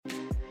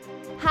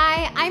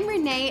Hi, I'm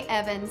Renee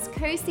Evans,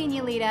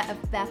 co-senior leader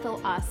of Bethel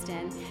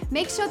Austin.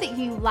 Make sure that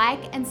you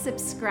like and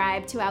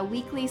subscribe to our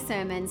weekly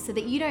sermons so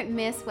that you don't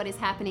miss what is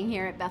happening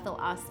here at Bethel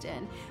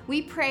Austin.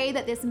 We pray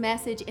that this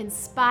message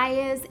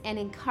inspires and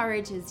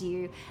encourages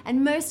you.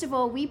 And most of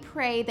all, we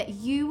pray that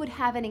you would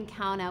have an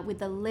encounter with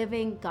the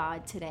living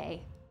God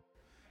today.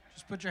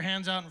 Just put your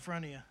hands out in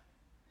front of you.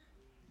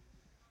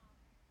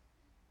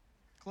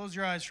 Close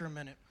your eyes for a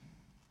minute.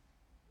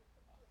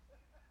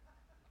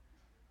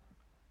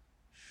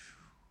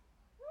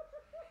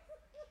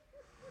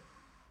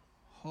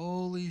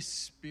 Holy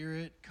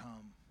Spirit,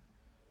 come.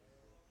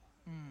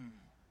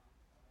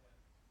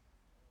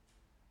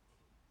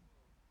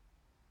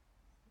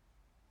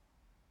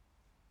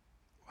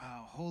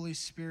 Wow, Holy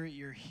Spirit,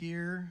 you're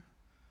here,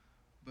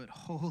 but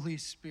Holy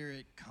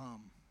Spirit,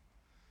 come.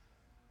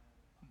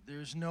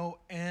 There's no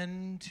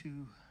end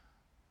to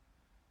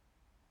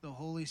the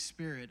Holy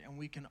Spirit, and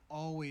we can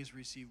always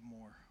receive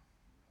more.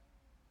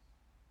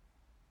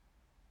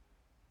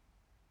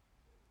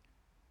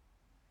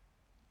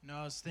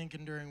 I was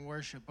thinking during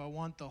worship, I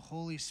want the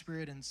Holy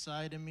Spirit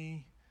inside of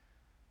me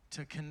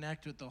to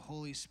connect with the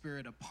Holy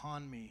Spirit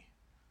upon me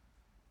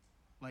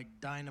like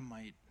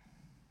dynamite.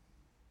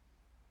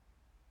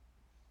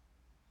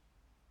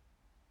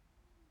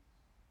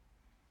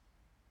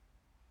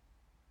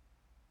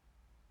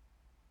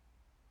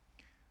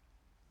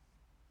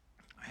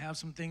 I have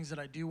some things that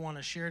I do want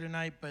to share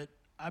tonight, but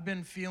I've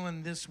been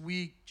feeling this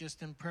week,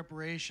 just in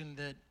preparation,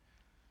 that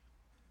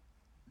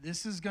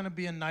this is going to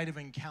be a night of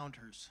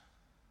encounters.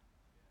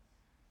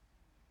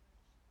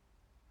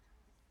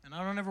 And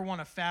I don't ever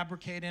want to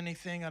fabricate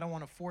anything. I don't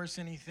want to force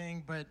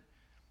anything, but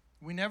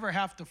we never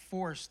have to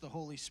force the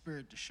Holy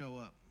Spirit to show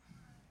up.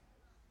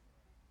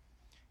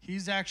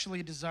 He's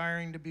actually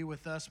desiring to be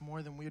with us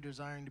more than we're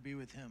desiring to be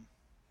with him.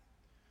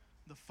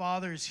 The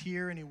Father is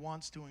here and he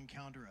wants to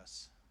encounter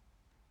us.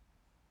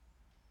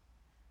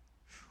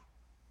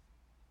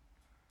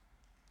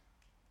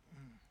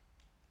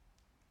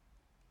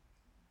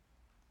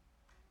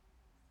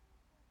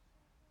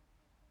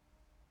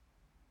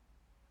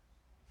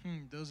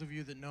 Those of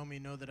you that know me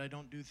know that I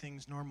don't do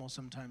things normal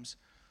sometimes.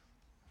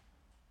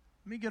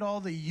 Let me get all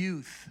the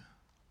youth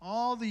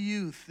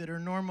that are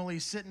normally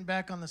sitting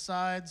back on the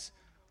sides,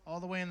 all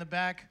the way in the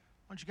back.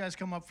 Why don't you guys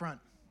come up front?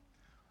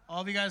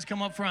 All of you guys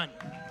come up front.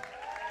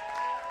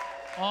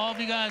 All of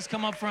you guys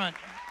come up front.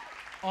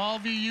 All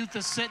of you youth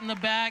that sit in the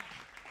back,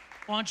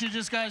 why don't you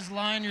just guys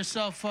line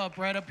yourself up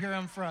right up here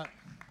in front.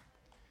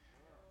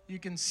 You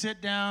can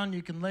sit down,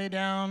 you can lay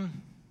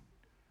down.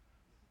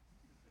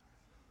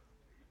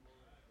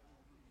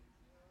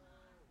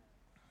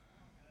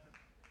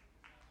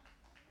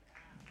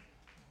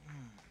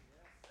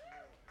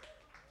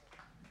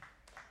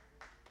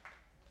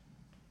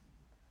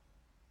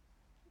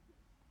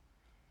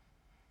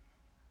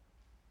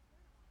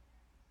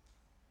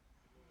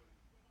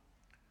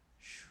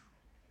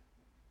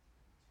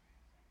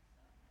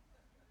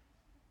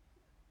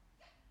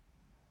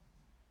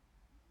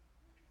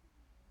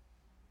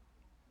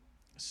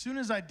 As soon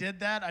as I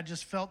did that, I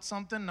just felt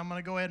something, and I'm going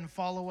to go ahead and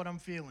follow what I'm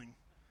feeling.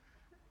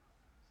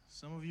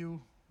 Some of you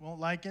won't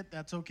like it.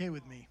 That's okay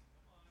with me.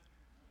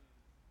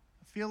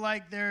 I feel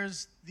like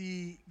there's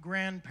the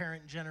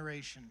grandparent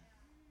generation,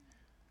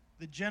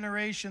 the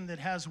generation that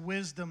has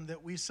wisdom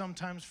that we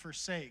sometimes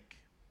forsake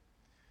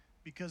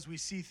because we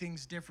see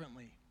things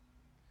differently.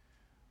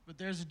 But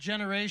there's a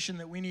generation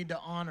that we need to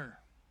honor.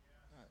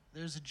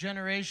 There's a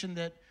generation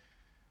that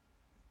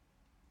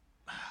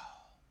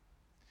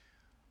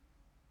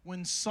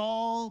when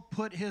Saul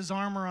put his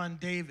armor on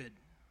David,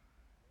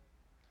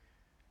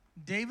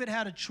 David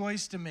had a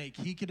choice to make.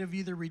 He could have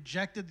either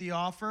rejected the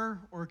offer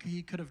or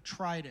he could have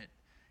tried it.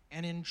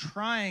 And in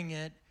trying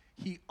it,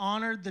 he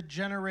honored the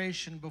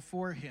generation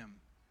before him.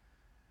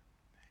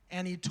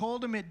 And he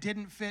told him it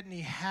didn't fit and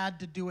he had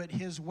to do it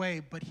his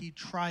way, but he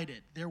tried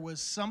it. There was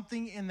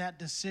something in that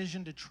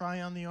decision to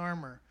try on the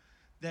armor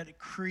that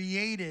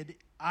created,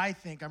 I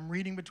think, I'm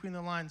reading between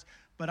the lines,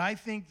 but I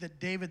think that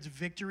David's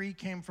victory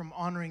came from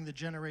honoring the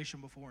generation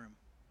before him.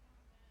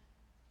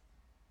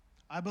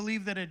 I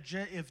believe that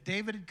if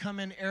David had come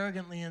in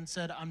arrogantly and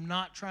said, I'm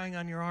not trying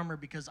on your armor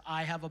because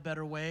I have a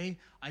better way,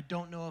 I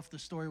don't know if the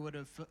story would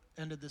have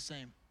ended the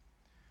same.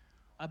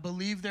 I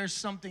believe there's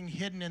something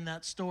hidden in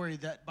that story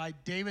that by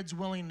David's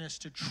willingness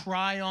to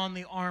try on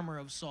the armor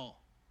of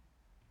Saul,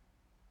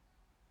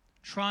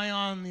 try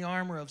on the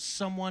armor of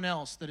someone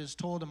else that has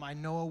told him, I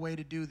know a way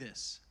to do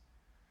this,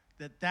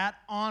 that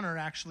honor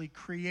actually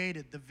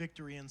created the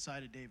victory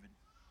inside of David.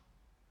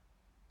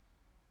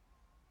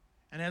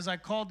 And as I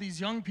called these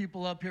young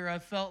people up here, I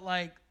felt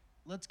like,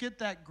 let's get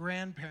that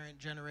grandparent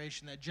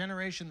generation, that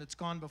generation that's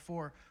gone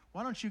before.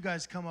 Why don't you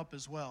guys come up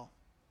as well?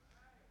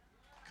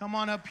 Come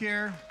on up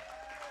here.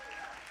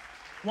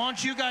 Why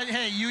don't you guys,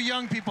 hey, you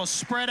young people,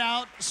 spread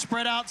out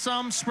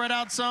some.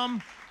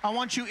 I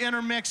want you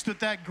intermixed with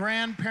that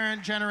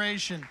grandparent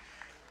generation.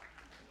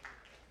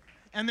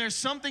 And there's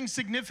something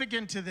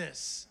significant to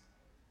this.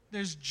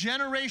 There's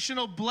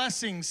generational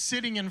blessings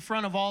sitting in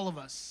front of all of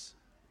us.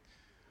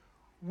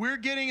 we're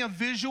getting a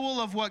visual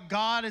of what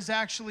God is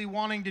actually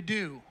wanting to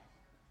do.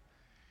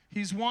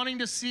 He's wanting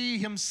to see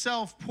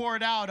himself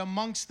poured out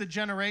amongst the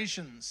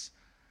generations.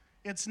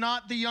 It's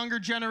not the younger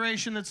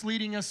generation that's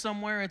leading us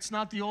somewhere. It's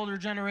not the older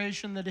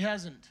generation that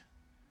hasn't.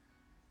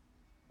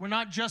 We're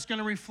not just going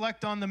to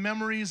reflect on the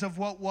memories of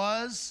what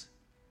was,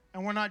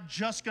 and we're not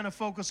just going to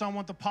focus on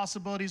what the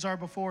possibilities are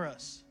before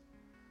us.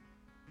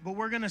 But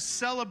we're going to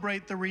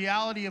celebrate the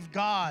reality of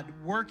God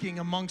working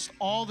amongst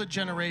all the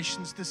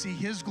generations to see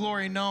his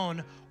glory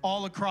known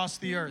all across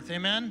the earth.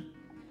 Amen?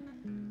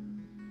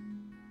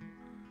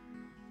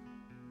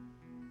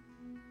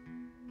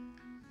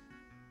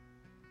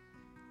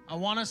 I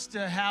want us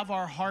to have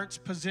our hearts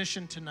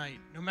positioned tonight,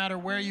 no matter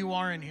where you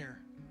are in here,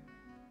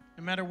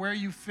 no matter where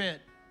you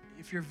fit.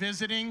 If you're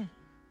visiting,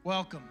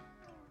 welcome.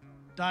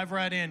 Dive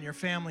right in, your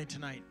family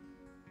tonight.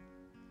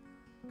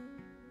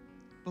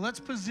 But let's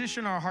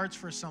position our hearts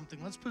for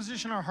something. Let's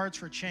position our hearts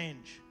for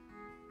change.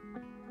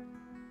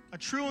 A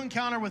true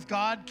encounter with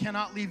God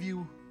cannot leave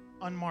you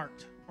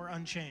unmarked or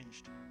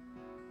unchanged.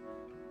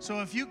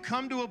 So if you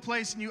come to a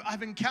place and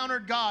I've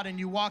encountered God, and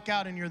you walk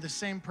out and you're the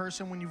same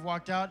person when you've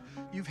walked out,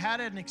 you've had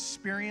an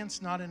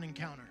experience, not an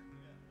encounter.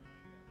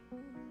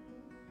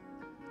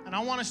 And I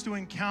want us to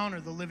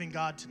encounter the living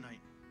God tonight.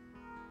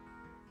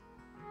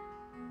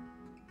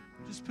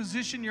 Just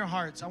position your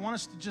hearts. I want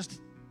us to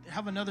just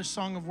have another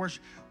song of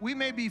worship. We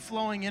may be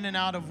flowing in and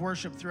out of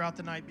worship throughout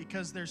the night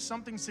because there's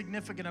something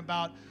significant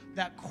about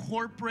that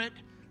corporate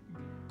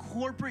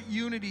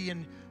unity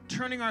and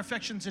turning our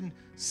affections and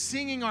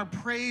singing our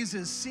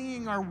praises,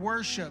 singing our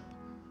worship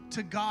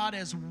to God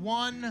as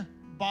one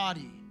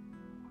body.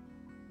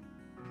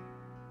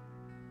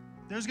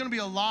 There's going to be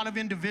a lot of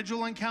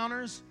individual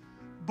encounters,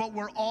 but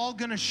we're all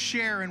going to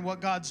share in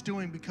what God's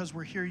doing because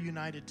we're here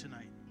united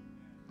tonight.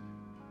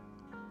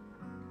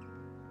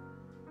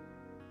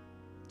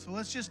 So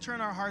let's just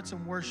turn our hearts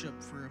and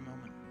worship for a moment.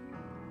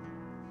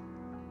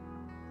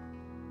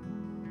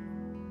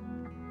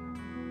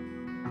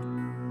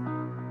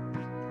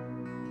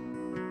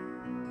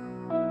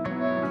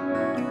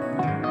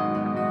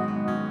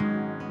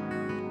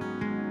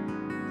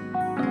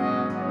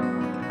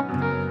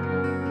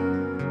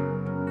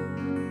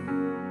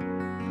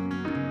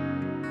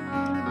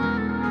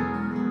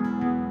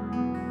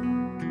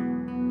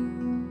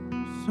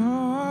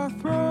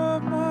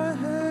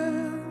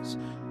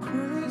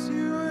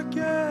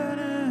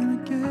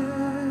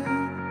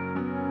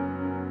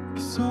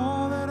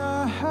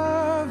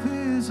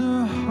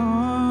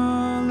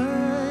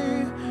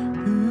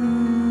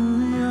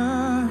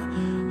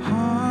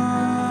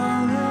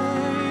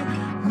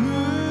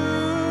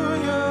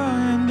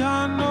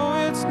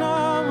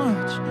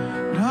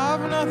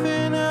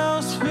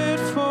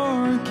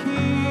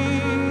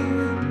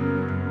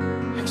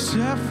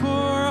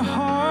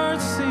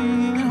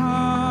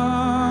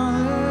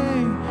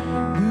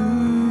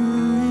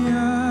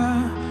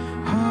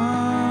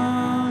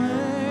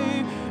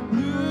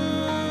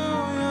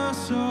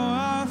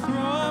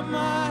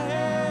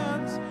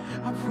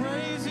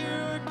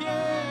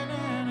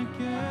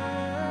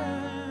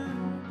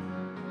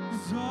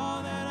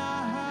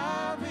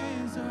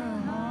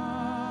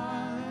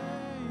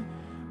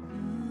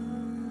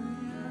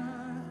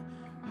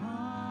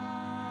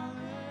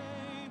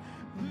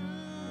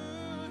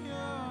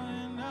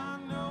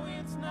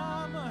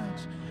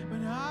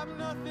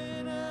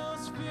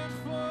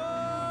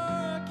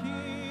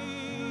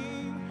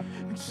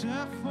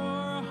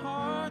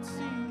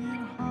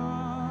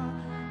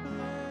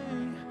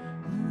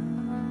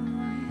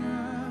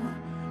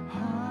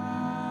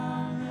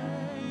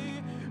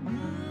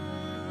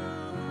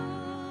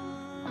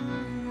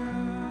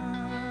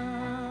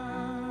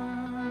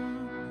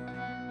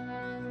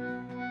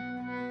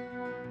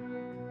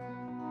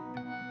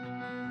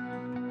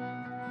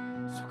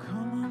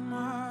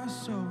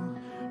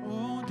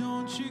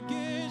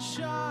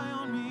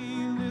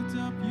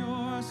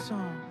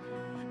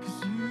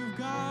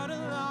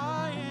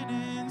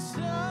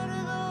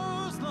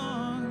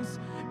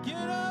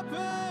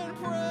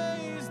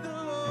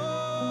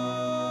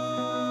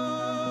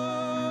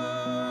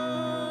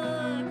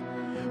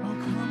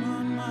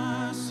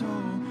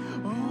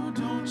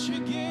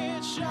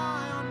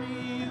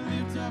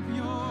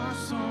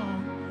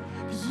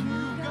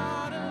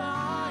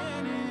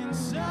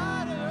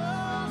 Inside of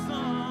those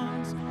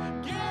lungs,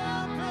 get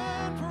up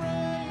and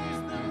praise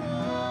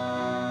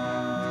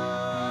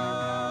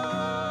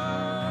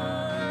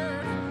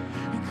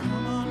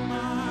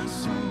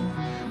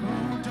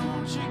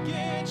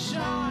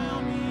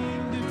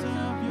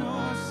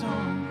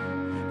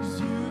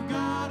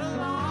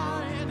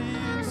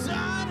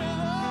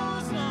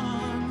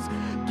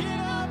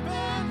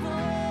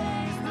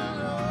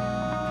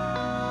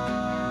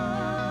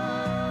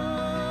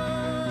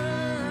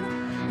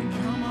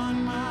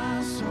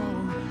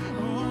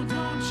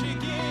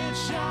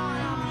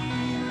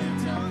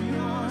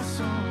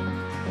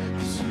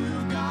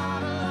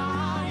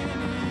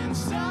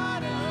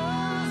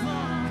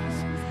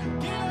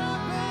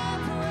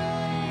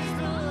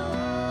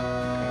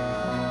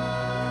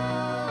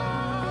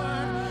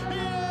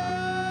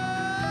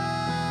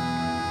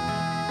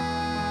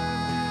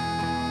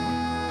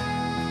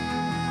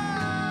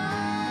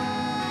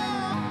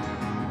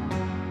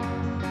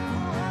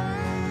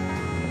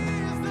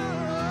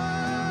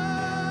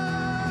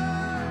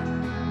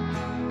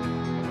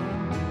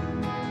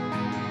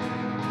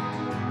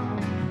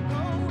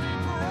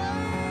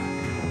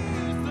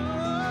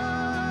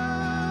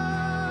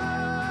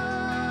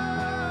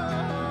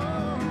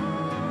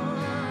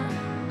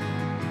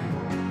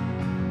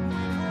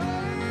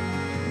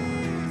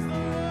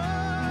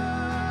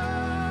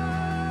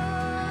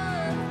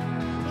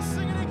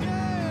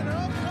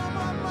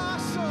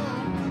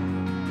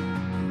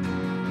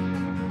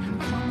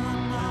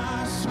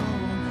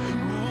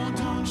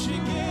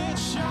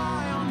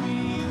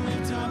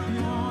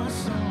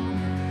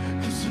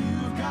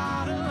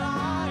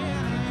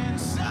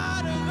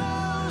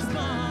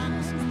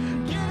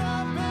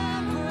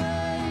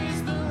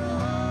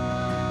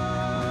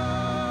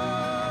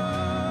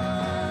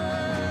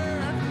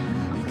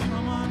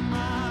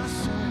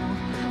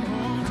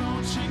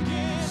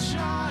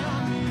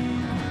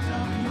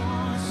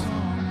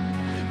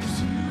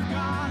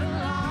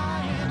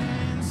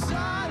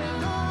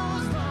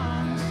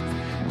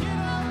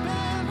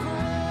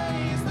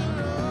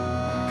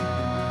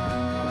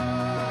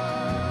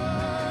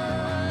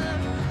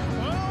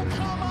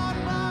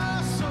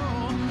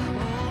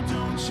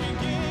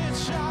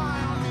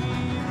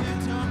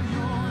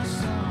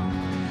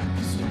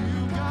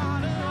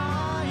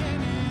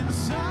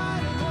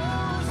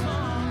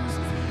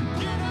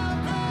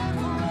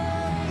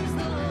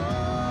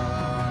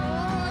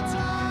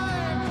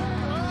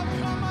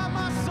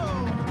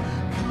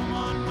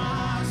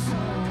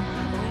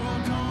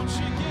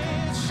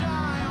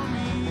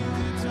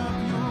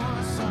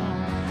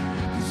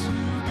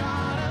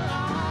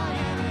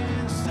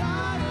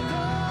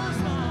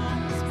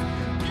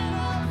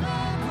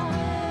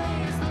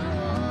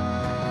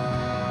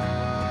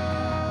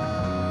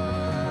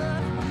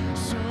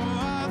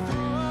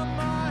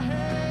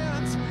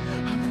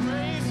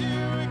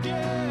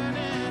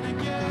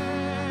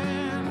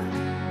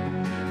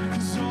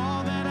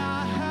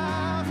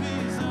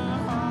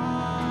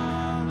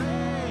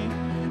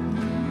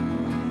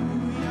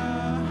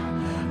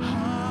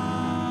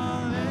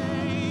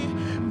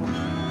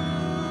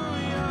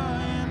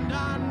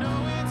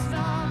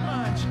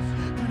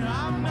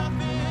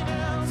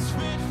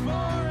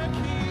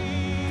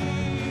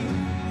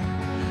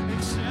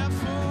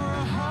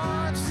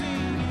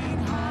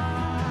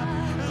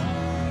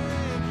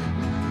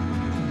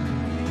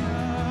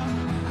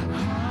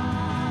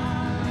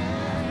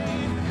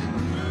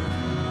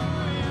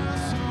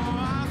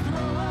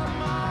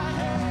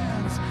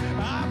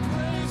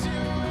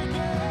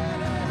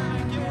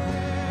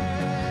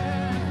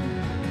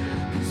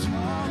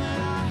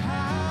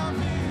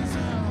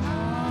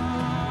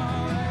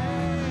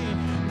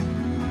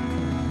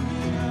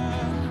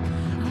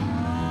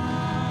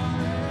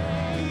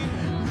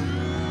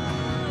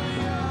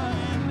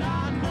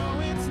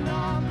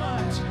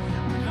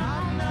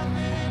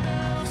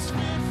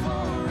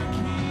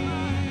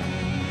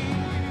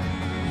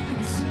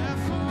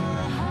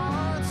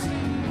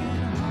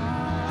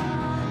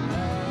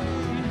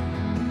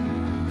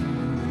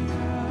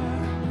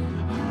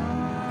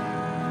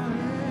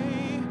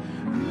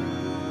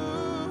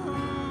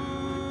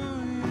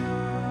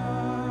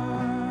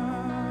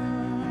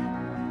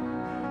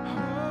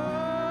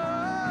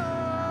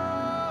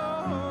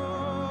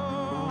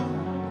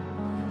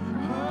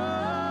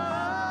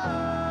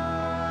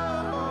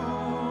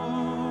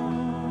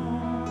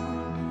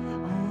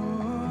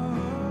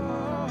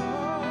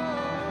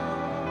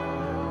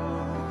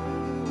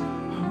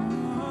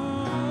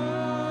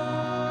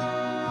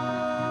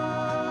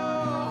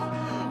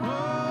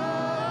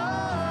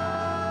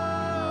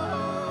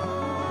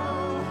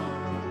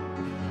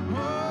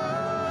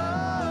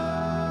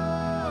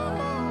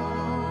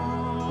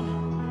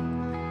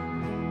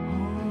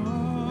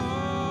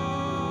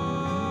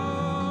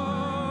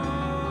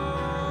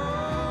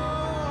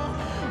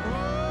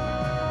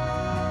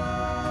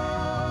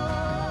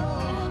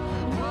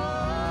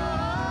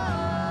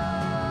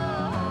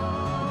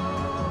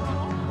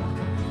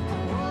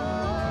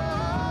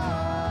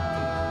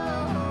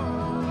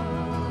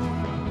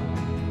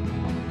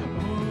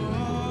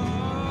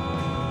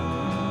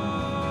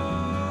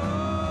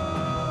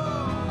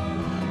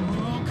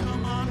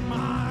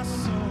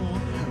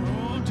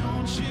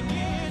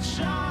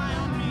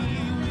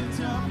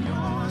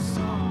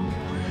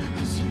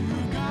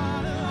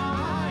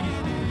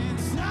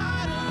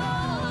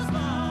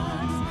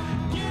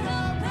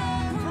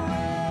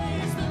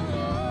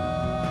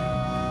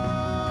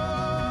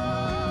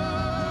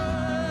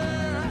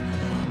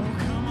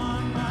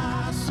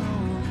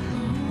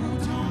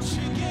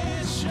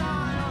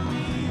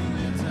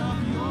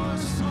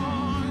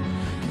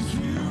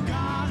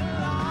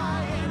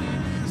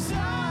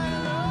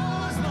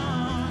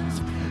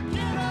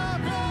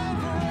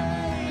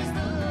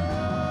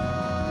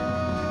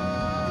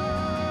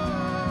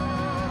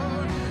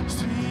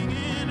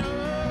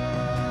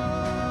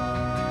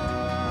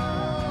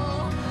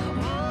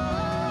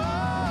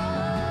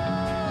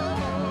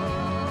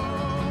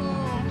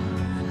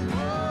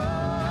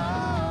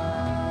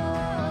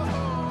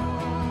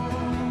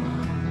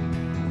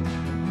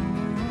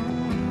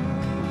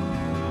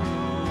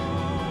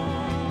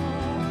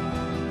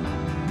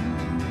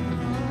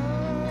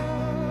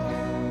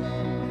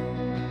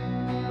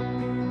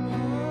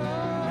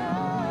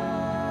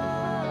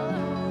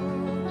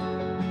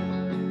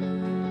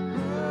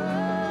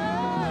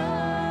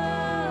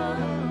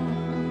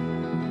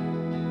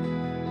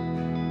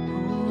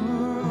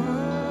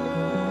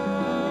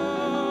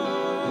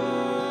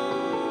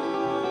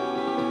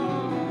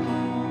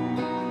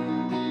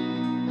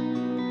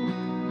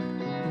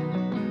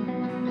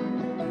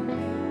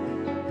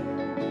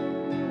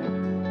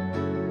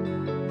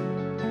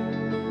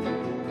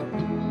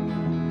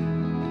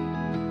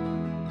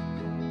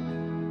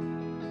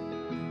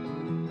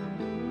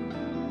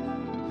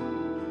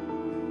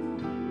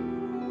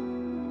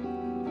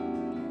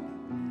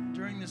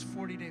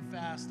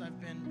fast, I've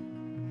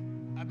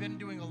been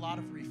doing a lot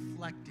of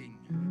reflecting.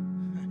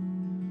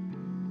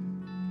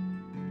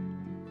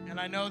 And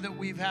I know that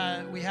we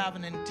have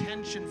an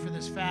intention for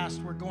this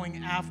fast. We're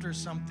going after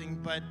something,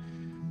 but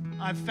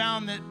I've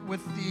found that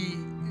with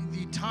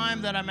the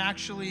time that I'm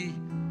actually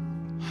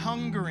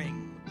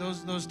hungering,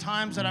 those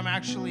times that I'm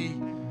actually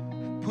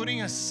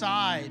putting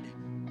aside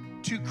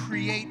to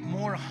create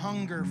more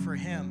hunger for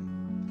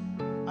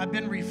Him, I've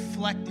been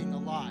reflecting a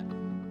lot.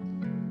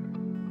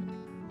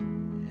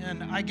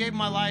 And I gave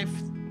my life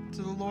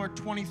to the Lord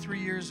 23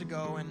 years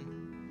ago, and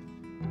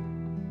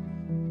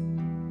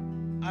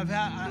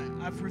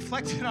I've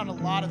reflected on a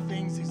lot of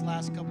things these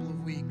last couple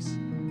of weeks.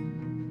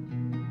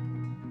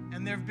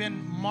 And there have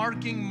been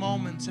marking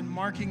moments and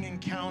marking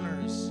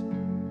encounters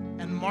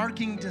and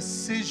marking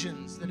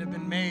decisions that have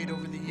been made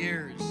over the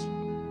years.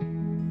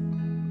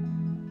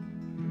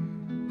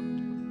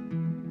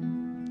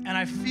 And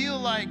I feel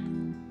like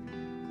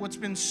what's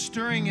been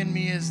stirring in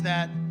me is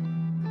that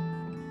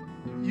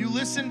you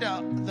listen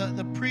to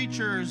the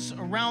preachers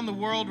around the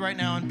world right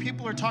now, and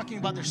people are talking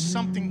about there's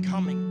something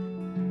coming.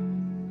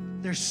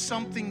 There's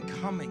something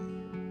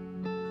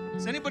coming.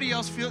 Does anybody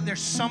else feel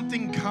there's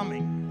something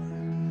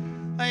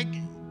coming? Like,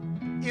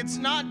 it's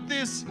not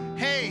this,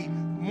 hey,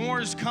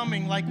 more's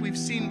coming like we've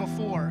seen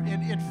before.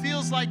 It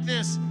feels like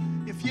this.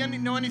 If you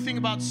know anything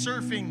about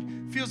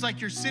surfing, it feels like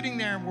you're sitting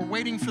there and we're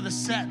waiting for the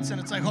sets, and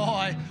it's like,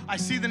 oh, I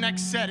see the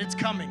next set. It's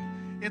coming.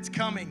 It's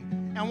coming.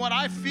 And what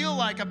I feel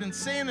like, I've been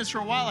saying this for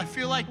a while, I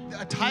feel like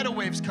a tidal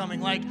wave's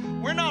coming. Like,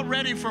 we're not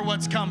ready for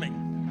what's coming.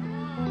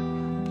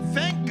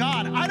 Thank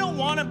God, I don't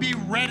want to be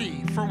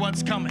ready for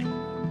what's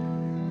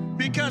coming,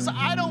 because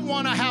I don't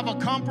want to have a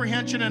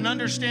comprehension and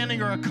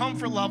understanding or a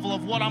comfort level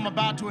of what I'm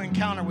about to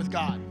encounter with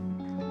God.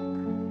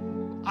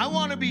 I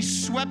want to be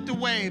swept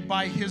away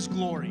by His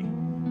glory.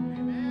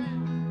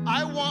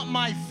 I want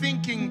my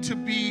thinking to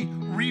be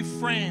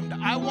reframed.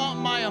 I want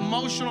my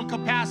emotional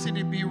capacity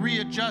to be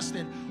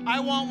readjusted.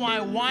 I want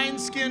my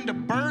wineskin to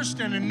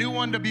burst and a new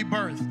one to be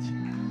birthed.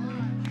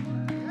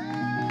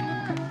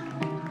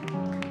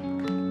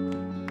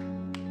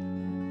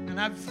 And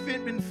I've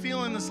been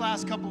feeling this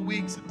last couple of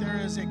weeks that there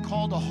is a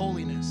call to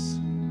holiness.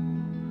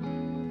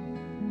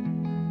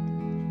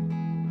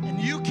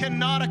 And you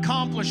cannot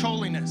accomplish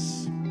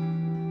holiness.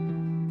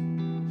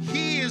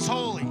 He is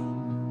holy.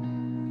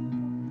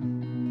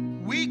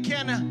 We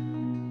can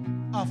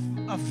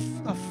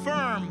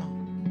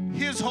affirm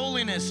His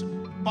holiness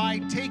by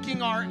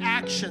taking our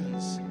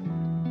actions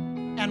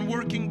and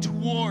working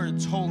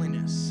towards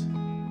holiness.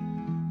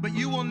 But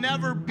you will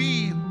never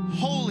be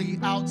holy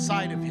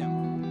outside of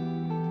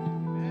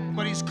Him.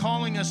 But He's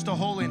calling us to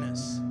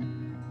holiness.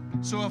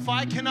 So if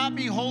I cannot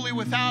be holy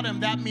without Him,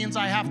 that means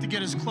I have to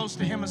get as close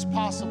to Him as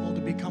possible to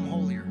become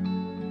holier.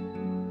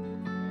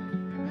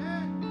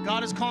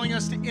 God is calling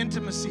us to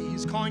intimacy.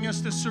 He's calling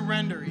us to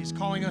surrender. He's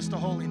calling us to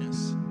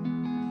holiness.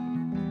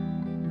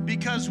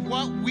 Because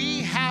what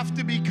we have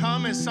to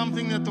become is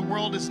something that the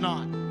world is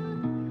not.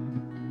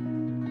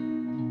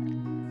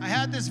 I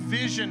had this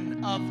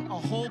vision of a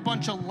whole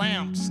bunch of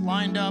lamps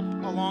lined up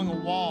along a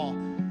wall,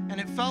 and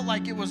it felt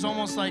like it was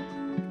almost like,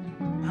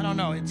 I don't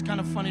know, it's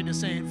kind of funny to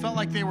say, it felt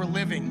like they were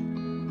living.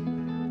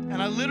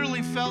 And I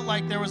literally felt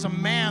like there was a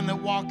man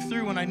that walked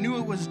through, and I knew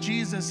it was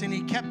Jesus, and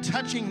He kept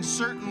touching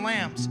certain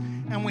lamps.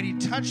 And when He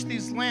touched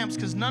these lamps,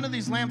 because none of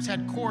these lamps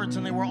had cords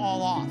and they were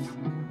all off,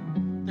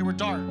 they were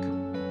dark.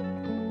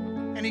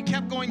 And He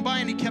kept going by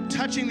and He kept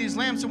touching these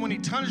lamps, and when He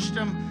touched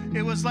them,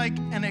 it was like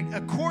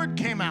a cord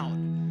came out.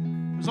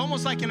 It was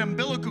almost like an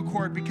umbilical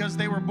cord, because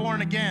they were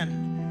born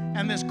again.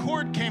 And this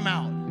cord came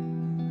out,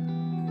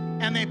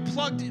 and they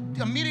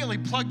immediately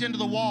plugged into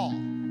the wall.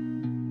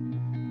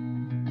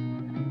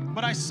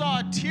 But I saw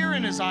a tear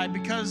in his eye,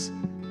 because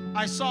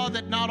I saw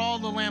that not all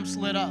the lamps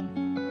lit up.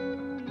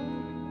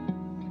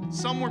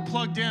 Some were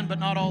plugged in, but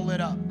not all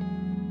lit up.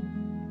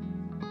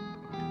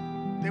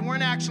 They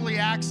weren't actually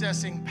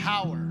accessing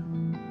power.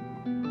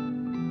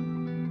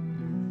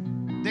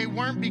 They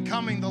weren't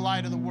becoming the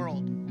light of the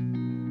world.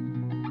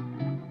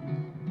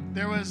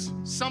 There was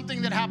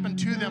something that happened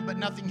to them, but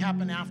nothing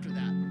happened after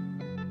that.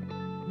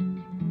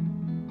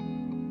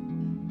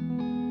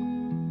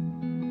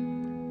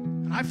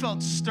 And I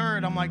felt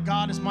stirred. I'm like,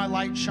 God, is my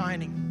light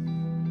shining?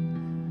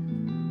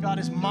 God,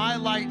 is my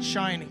light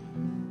shining?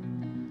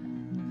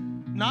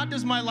 Not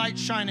does my light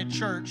shine at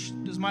church.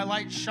 Does my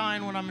light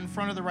shine when I'm in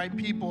front of the right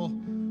people?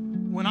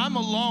 When I'm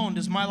alone,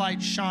 does my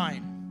light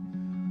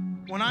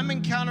shine? When I'm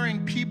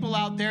encountering people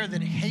out there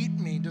that hate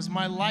me, does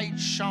my light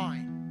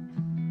shine?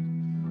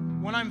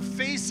 When I'm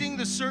facing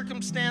the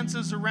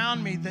circumstances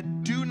around me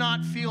that do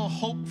not feel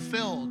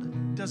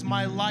hope-filled, does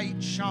my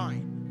light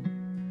shine?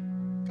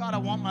 God, I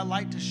want my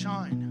light to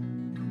shine.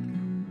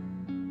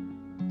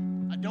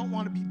 I don't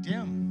want to be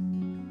dim.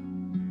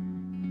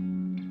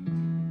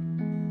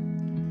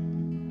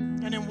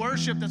 And in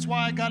worship, that's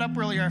why I got up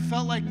earlier. I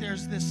feel like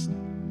there's this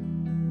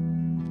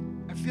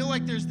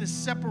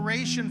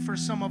separation for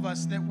some of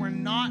us, that we're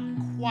not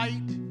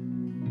quite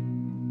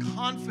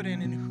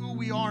confident in who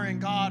we are in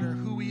God or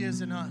who He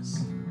is in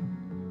us.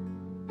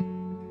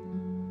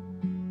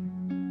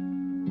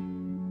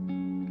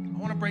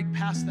 break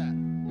past that.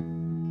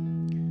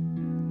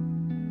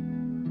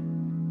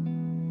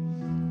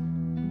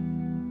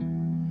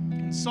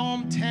 In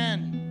Psalm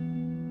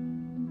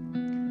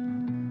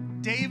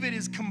 10, David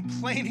is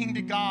complaining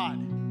to God,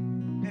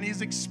 and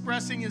he's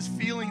expressing his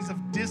feelings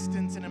of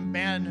distance and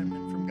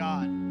abandonment from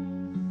God.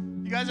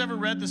 You guys ever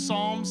read the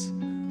Psalms?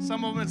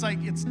 Some of them,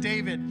 it's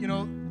David,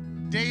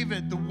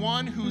 David, the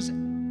one he's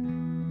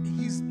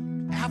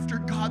after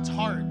God's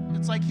heart.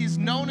 It's like he's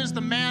known as the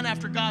man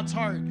after God's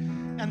heart.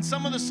 And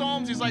some of the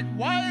Psalms, he's like,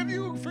 why have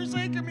you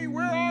forsaken me?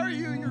 Where are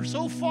you? You're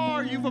so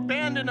far. You've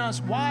abandoned us.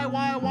 Why?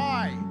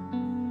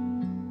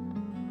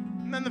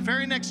 And then the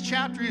very next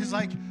chapter, he's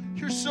like,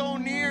 you're so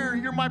near.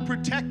 You're my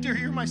protector.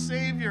 You're my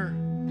savior.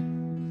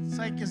 It's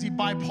like, is he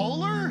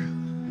bipolar?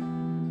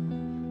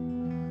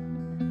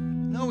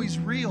 No, he's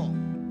real.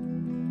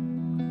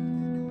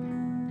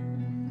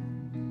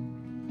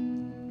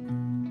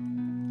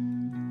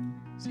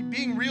 See,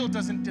 being real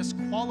doesn't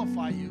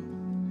disqualify you.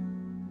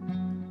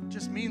 It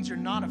just means you're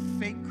not a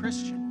fake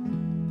Christian.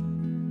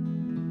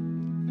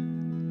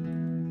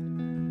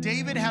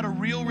 David had a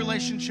real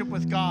relationship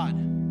with God.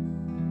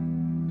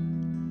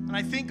 And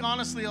I think,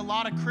 honestly, a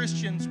lot of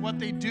Christians, what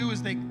they do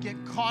is they get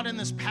caught in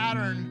this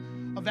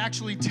pattern of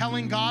actually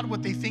telling God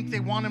what they think they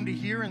want him to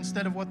hear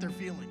instead of what they're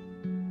feeling.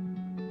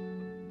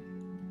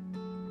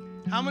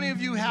 How many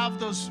of you have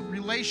those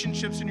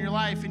relationships in your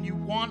life and you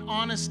want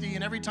honesty,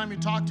 and every time you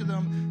talk to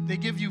them, they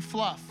give you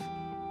fluff?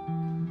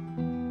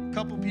 A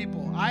couple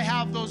people. I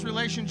have those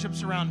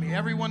relationships around me.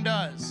 Everyone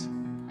does.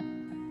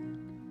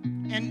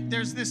 And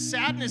there's this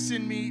sadness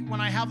in me when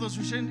I have those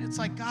relationships. It's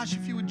like, gosh,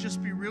 if you would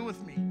just be real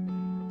with me.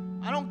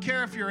 I don't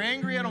care if you're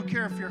angry. I don't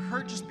care if you're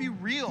hurt. Just be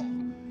real.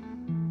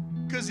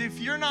 Because if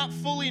you're not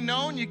fully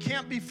known, you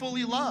can't be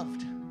fully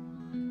loved.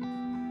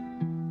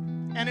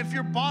 And if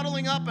you're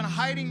bottling up and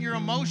hiding your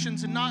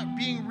emotions and not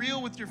being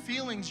real with your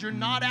feelings, you're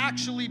not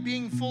actually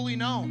being fully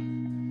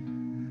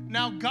known.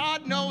 Now,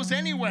 God knows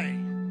anyway.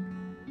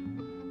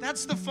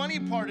 That's the funny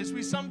part, is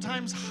we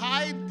sometimes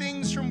hide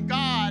things from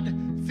God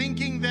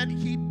thinking that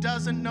he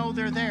doesn't know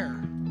they're there.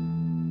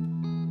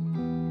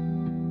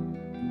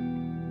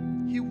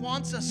 He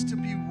wants us to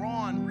be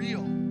raw and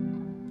real.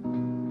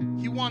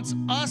 He wants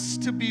us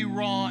to be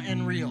raw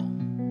and real.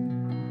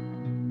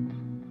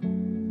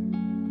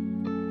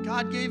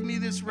 God gave me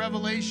this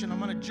revelation. I'm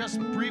going to just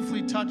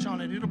briefly touch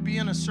on it. It'll be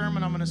in a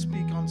sermon I'm going to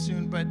speak on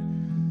soon. But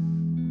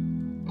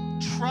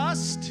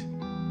trust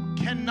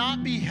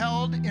cannot be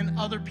held in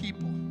other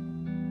people.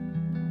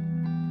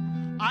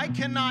 I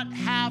cannot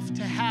have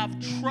to have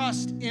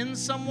trust in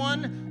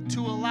someone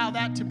to allow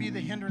that to be the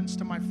hindrance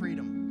to my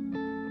freedom.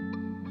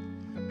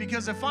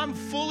 Because if I'm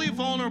fully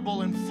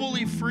vulnerable and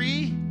fully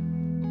free,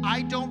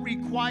 I don't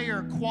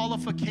require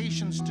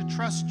qualifications to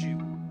trust you,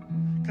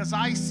 because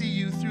I see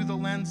you through the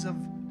lens of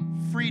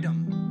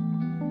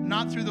freedom,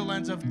 not through the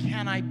lens of,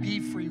 can I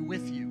be free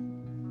with you?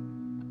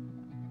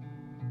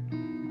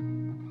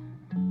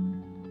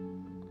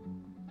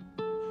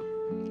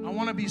 I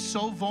want to be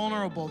so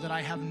vulnerable that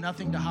I have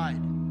nothing to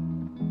hide,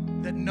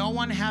 that no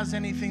one has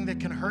anything that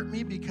can hurt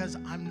me, because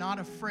I'm not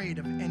afraid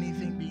of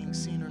anything being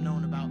seen or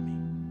known about me.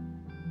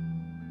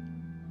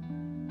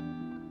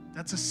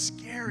 That's a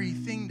scary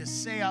thing to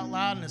say out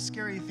loud and a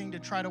scary thing to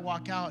try to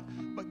walk out,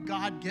 but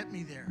God, get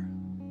me there.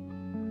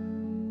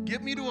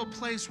 Get me to a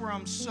place where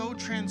I'm so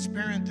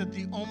transparent that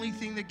the only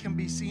thing that can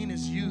be seen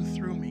is you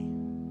through me.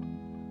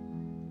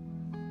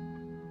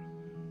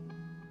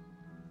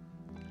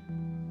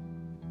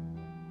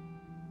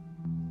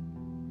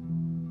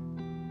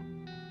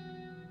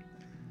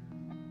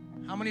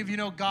 How many of you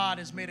know God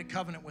has made a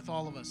covenant with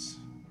all of us?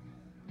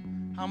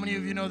 How many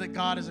of you know that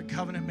God is a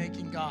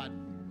covenant-making God?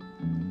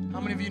 How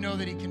many of you know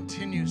that he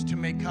continues to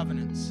make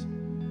covenants?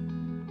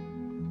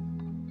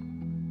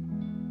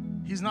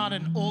 He's not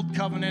an old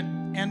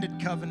covenant, ended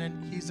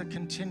covenant. He's a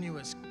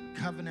continuous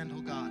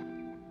covenantal God.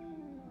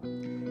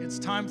 It's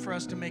time for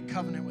us to make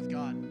covenant with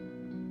God.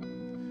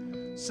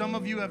 Some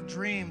of you have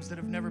dreams that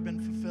have never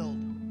been fulfilled.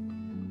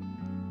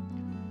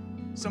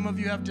 Some of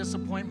you have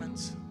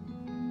disappointments.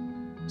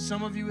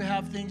 Some of you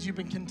have things you've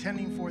been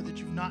contending for that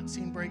you've not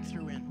seen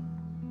breakthrough in.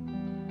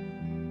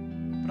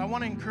 But I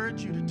want to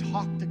encourage you to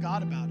talk to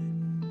God about it.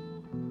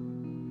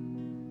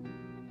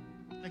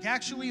 Like,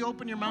 actually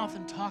open your mouth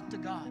and talk to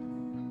God.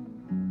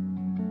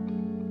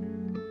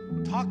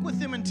 Talk with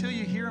him until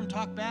you hear him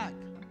talk back.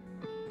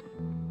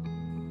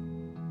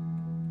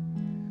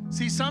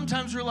 See,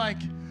 sometimes we're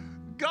like,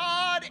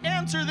 God,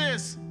 answer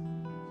this.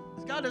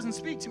 God doesn't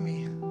speak to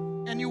me.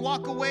 And you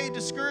walk away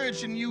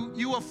discouraged, and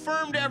you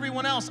affirm to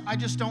everyone else, I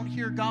just don't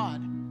hear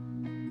God.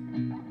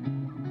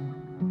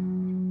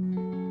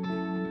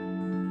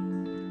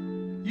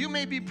 You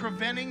may be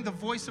preventing the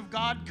voice of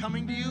God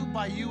coming to you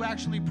by you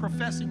actually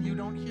professing you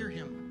don't hear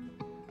him.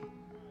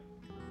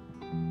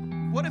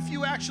 What if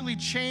you actually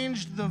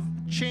changed the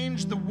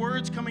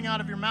words coming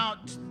out of your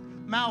mouth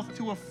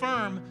to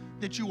affirm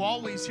that you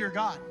always hear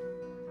God?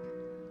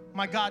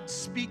 My God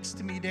speaks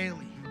to me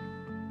daily.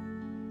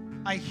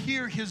 I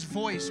hear his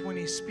voice when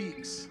he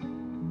speaks.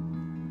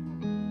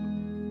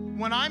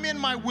 when I'm in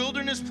my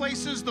wilderness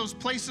places, those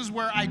places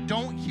where I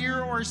don't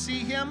hear or see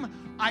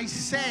him, I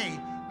say,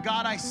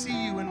 God, I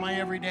see you in my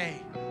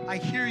everyday. I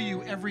hear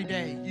you every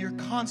day. You're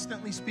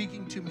constantly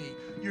speaking to me.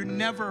 You're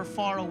never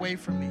far away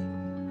from me.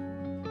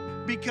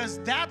 Because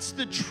that's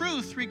the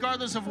truth,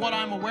 regardless of what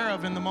I'm aware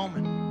of in the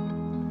moment.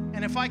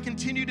 And if I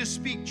continue to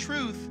speak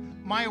truth,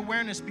 my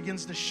awareness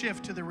begins to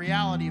shift to the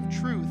reality of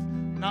truth,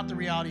 not the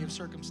reality of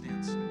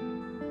circumstance.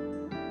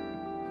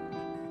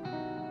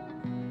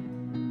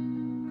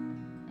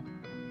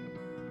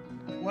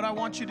 What I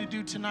want you to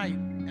do tonight,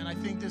 and I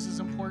think this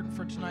is important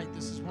for tonight,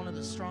 this is one of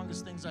the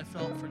strongest things I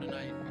felt for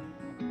tonight.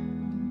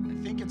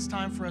 I think it's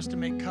time for us to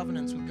make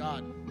covenants with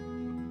God.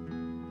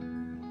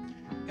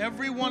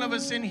 Every one of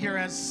us in here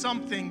has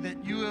something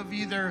that you have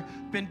either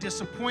been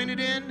disappointed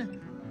in,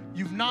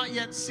 you've not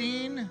yet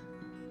seen,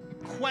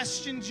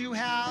 questions you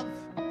have,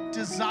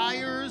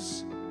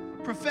 desires,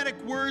 prophetic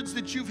words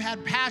that you've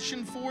had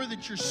passion for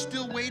that you're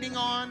still waiting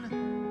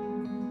on.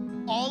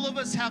 All of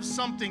us have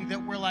something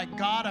that we're like,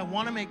 God, I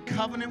want to make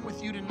covenant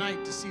with you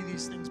tonight to see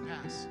these things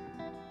pass.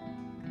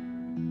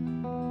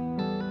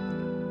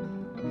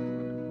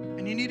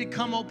 And you need to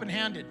come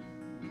open-handed.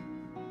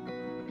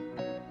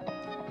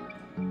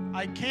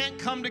 I can't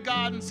come to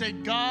God and say,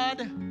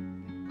 God,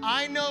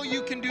 I know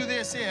you can do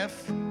this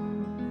if.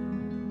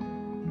 I'm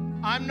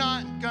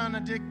not going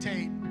to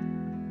dictate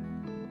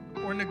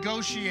or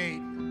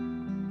negotiate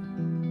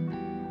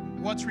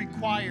what's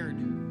required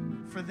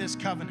for this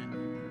covenant.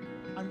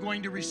 I'm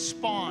going to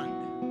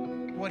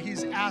respond what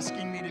he's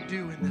asking me to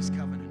do in this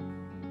covenant.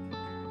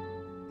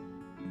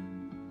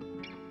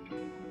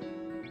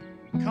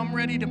 Come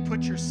ready to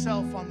put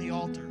yourself on the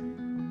altar.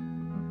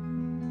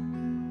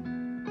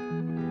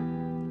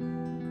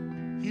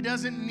 He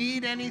doesn't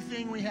need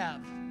anything we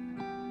have.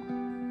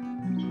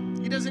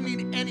 He doesn't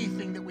need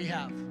anything that we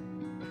have.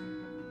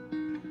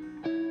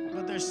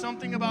 But there's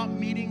something about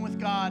meeting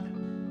with God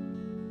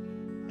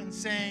and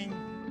saying,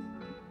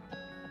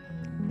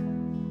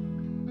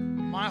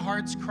 my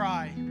heart's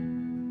cry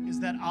is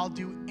that I'll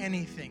do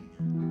anything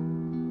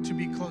to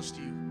be close to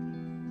you.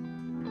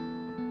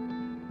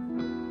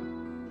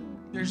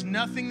 There's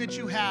nothing that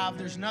you have,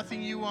 there's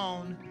nothing you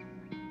own,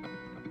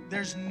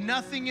 there's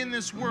nothing in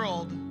this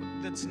world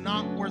that's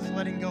not worth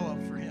letting go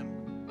of for him.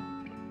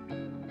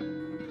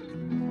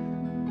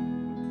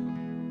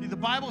 The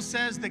Bible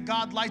says that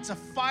God lights a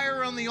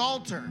fire on the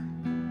altar,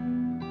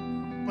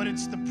 but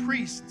it's the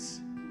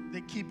priests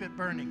that keep it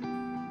burning.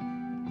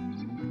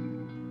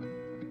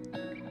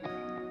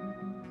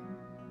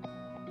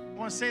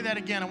 I want to say that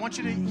again. I want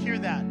you to hear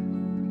that.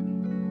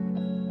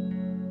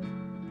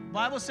 The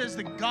Bible says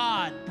that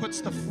God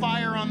puts the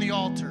fire on the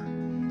altar.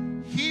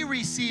 He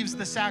receives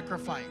the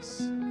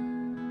sacrifice,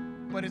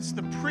 but it's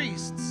the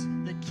priests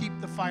that keep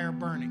the fire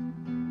burning.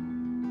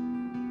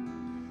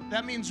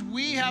 That means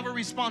we have a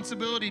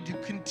responsibility to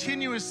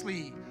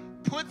continuously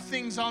put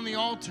things on the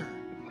altar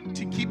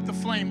to keep the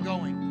flame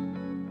going.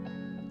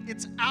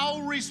 It's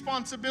our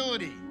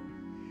responsibility.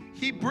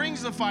 He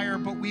brings the fire,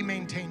 but we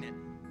maintain it.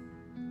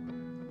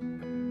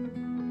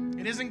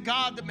 It isn't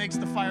God that makes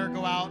the fire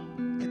go out.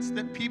 It's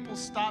that people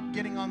stop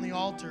getting on the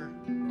altar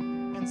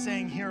and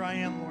saying, here I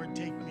am, Lord,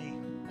 take me.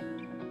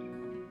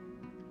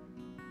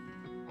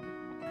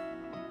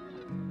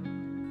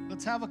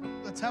 Let's have a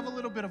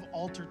little bit of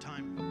altar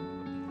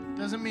time.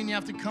 Doesn't mean you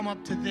have to come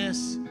up to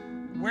this.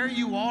 Where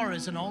you are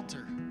is an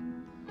altar.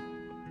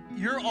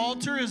 Your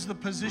altar is the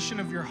position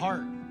of your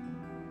heart.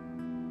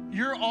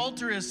 Your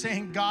altar is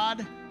saying,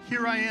 God,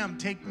 here I am,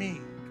 take me.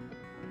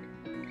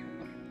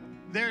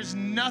 There's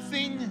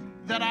nothing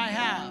that I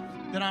have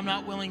that I'm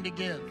not willing to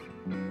give.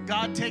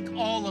 God, take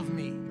all of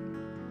me.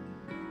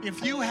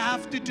 If you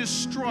have to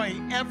destroy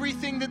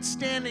everything that's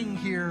standing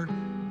here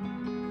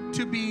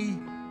to be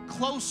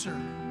closer,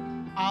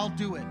 I'll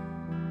do it.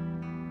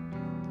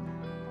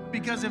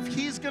 Because if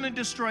he's going to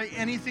destroy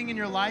anything in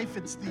your life,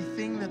 it's the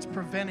thing that's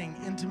preventing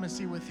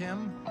intimacy with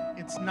him.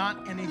 It's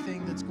not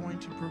anything that's going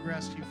to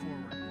progress you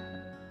forward.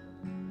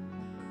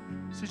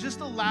 So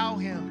just allow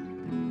him.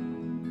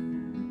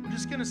 I'm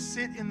just going to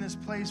sit in this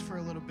place for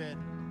a little bit,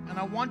 and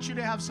I want you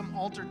to have some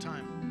altar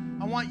time.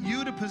 I want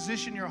you to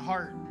position your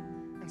heart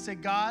and say,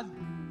 God,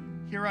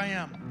 here I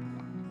am.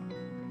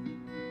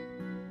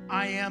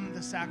 I am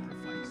the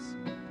sacrifice.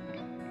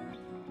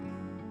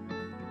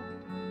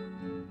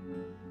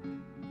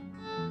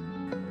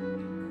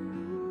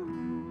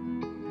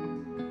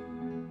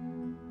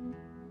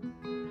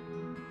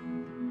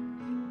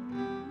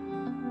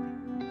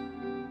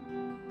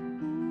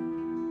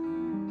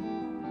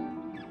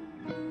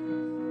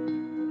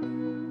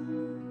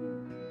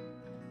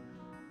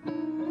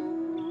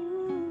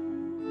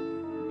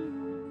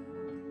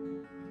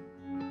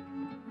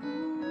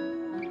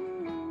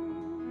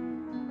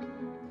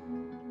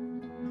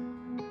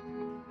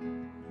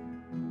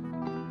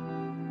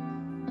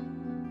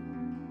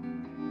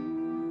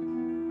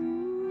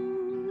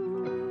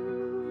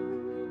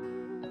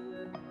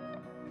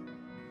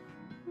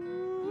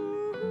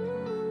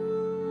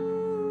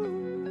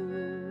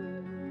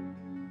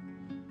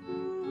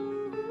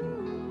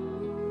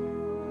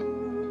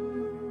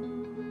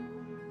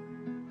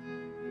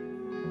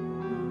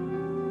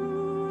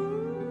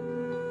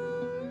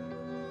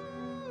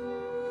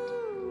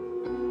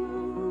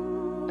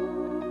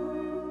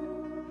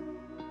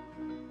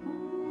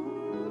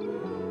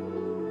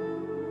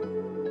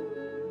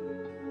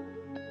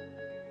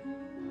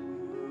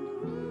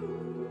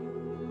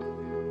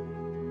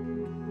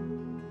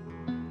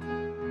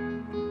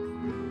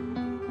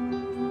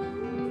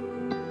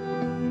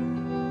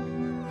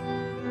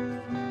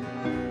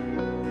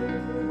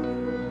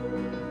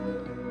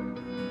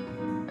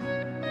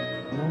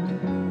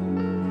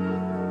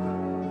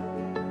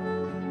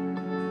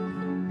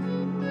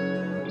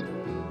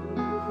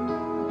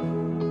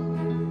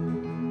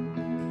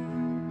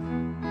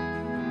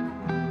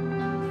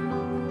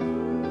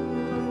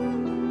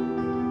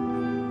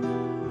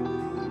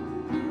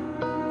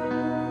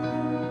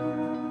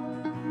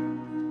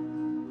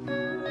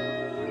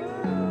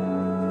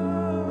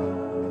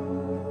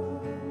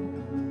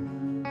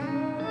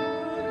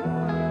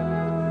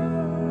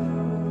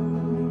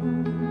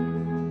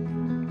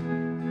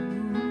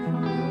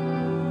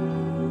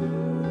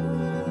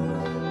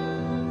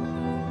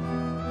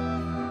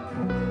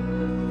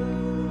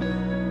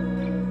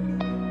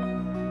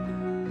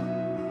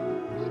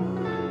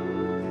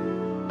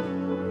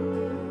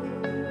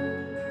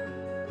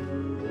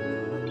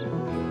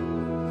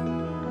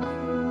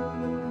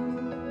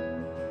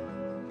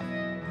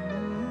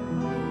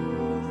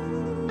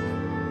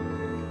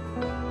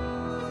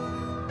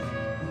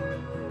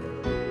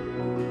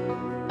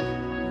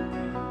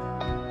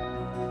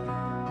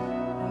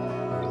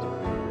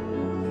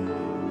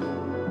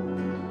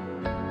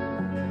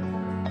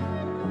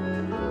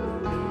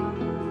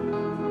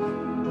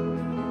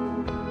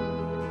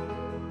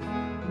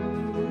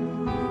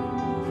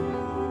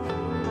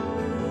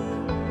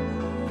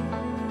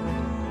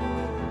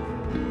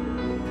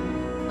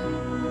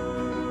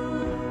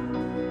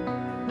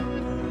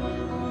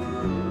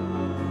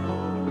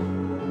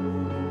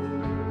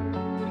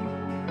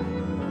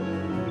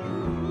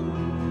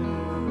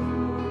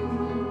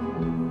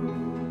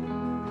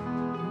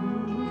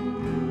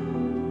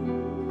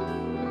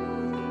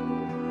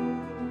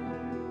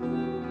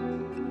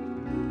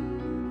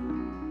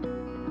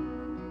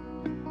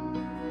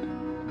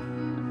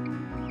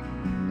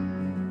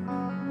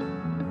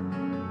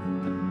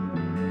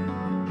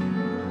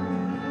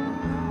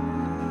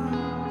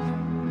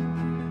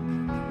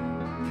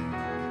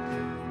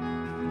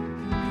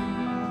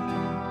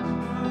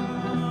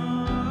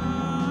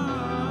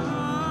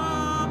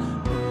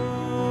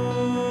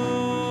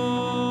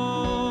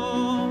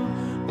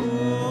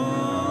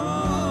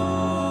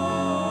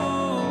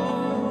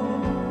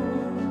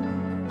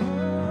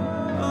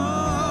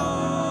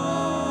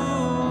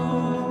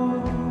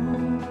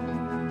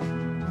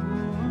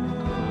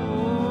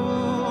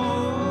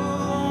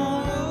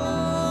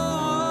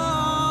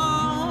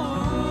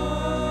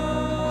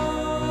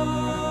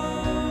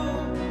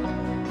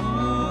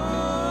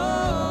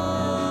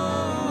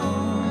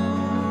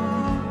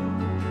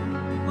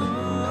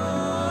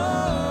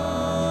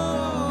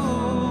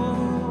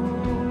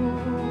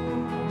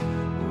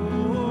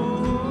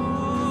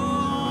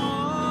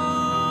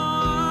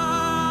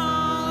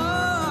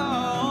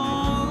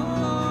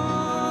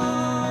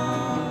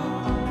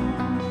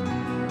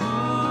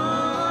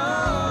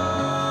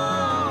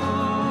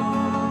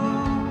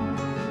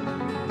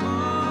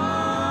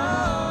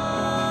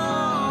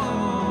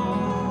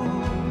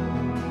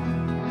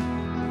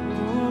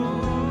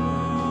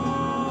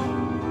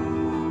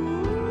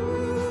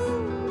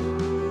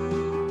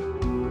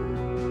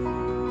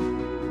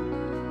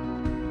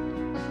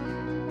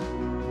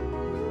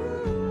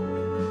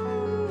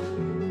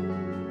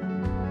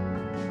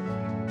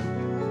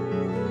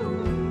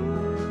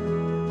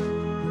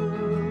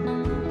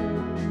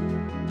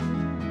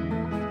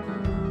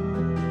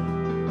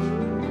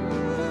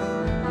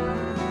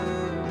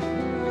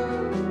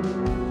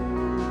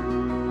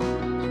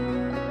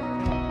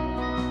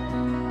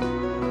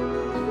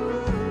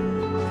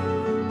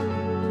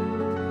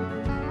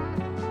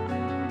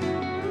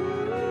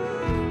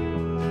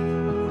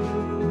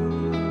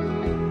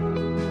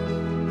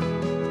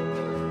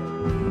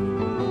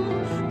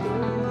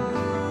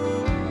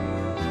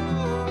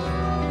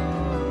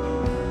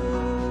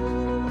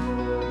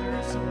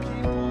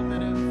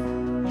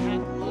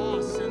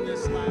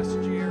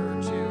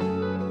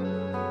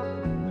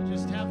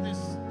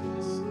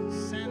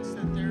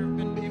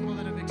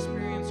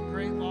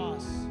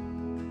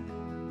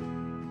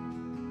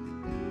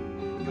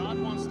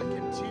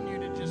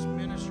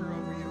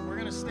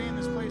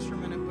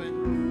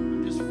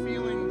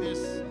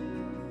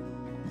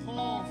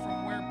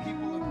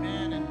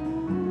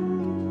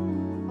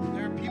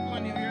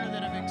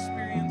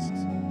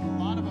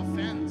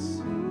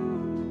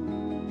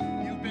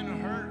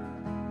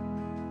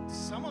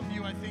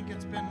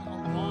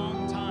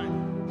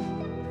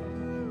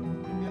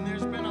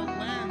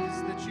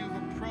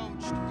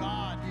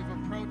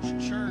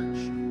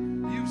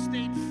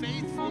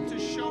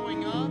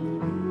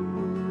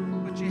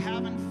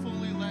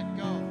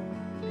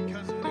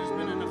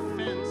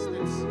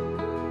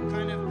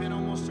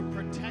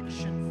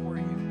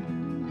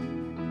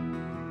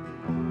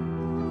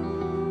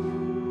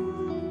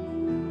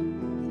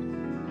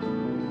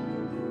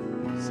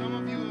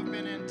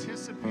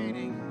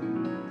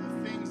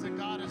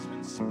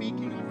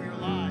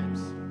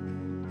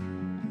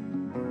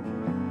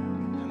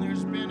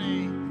 there's been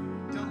a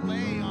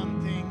delay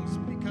on things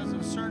because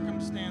of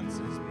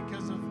circumstances,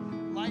 because of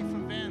life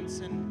events,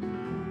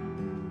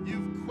 and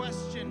you've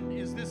questioned,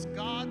 is this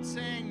God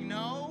saying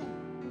no?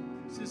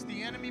 Is this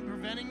the enemy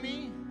preventing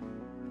me?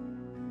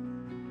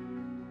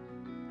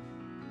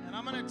 And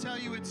I'm going to tell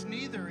you it's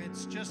neither.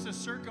 It's just a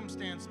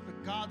circumstance,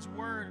 but God's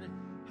word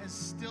has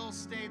still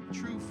stayed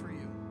true for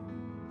you.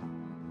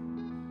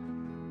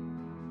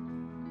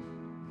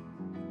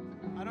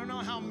 I don't know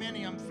how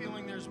many. I'm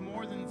feeling there's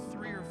more than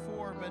 3 or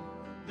 4, but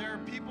there are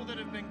people that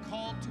have been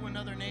called to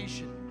another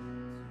nation.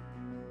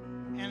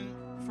 And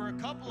for a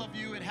couple of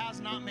you, it has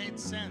not made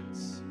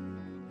sense.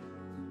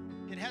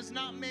 It has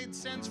not made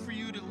sense for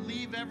you to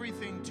leave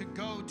everything to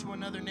go to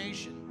another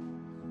nation.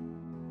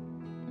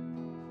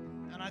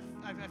 And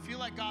I feel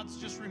like God's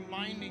just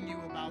reminding you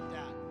about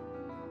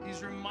that.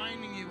 He's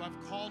reminding you, I've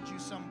called you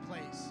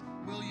someplace.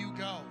 Will you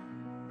go?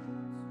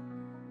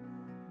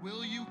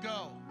 Will you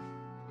go?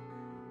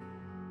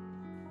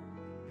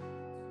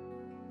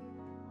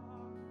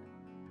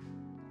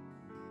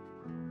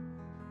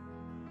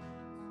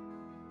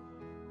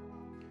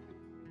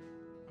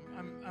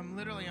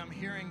 I'm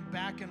hearing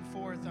back and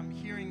forth. I'm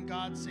hearing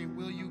God say,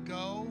 will you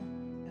go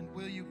and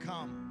will you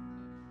come?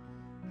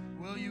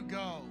 Will you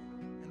go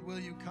and will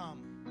you come?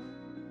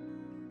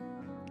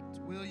 It's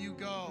will you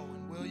go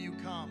and will you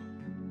come?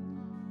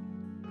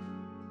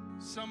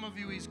 Some of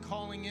you, he's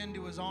calling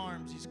into his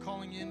arms. He's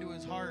calling you into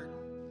his heart.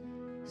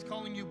 He's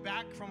calling you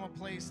back from a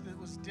place that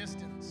was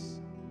distance.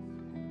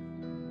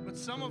 But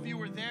some of you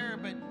were there,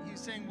 but he's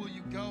saying, will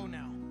you go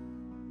now?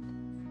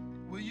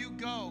 Will you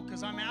go?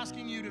 Because I'm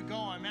asking you to go.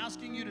 I'm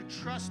asking you to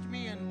trust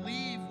me and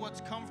leave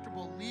what's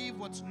comfortable, leave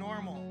what's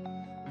normal,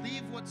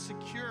 leave what's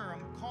secure.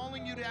 I'm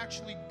calling you to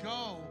actually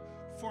go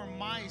for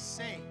my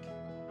sake.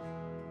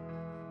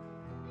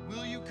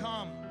 Will you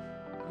come?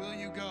 Will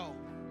you go?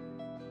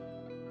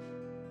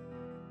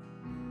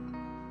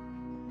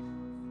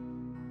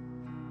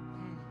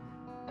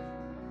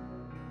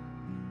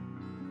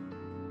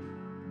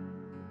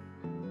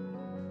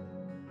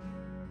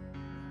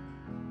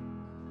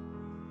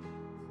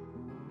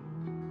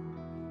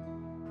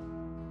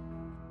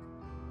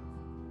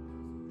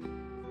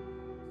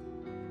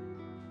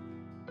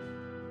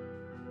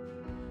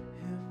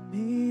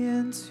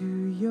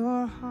 Into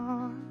your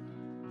heart,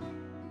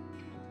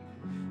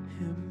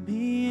 hit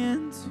me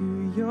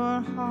into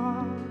your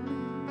heart,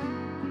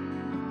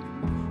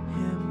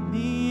 hit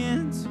me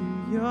into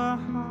your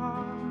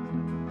heart,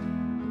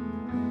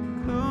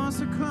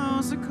 closer,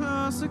 closer,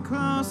 closer,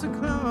 closer,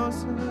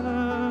 closer,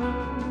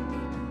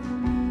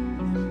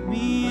 hit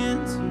me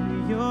into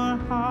your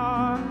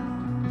heart,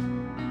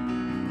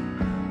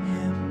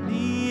 hit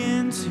me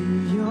into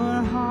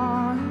your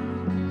heart.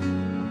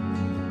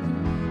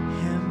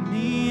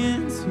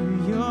 To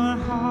your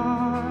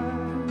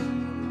heart,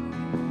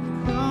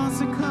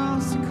 closer,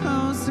 closer,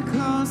 closer,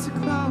 closer,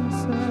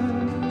 closer.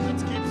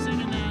 Let's keep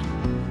singing that.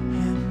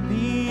 Hit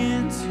me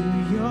into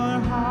your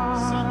heart.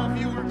 Some of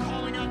you are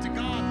calling out to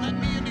God. Let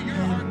me into your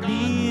heart, God. Hit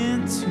me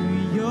into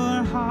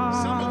your heart.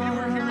 Some of you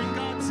are hearing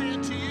God say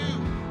it to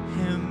you.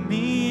 Hit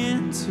me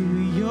into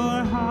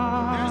your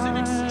heart. There's an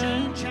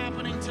exchange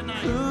happening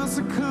tonight.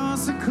 Closer,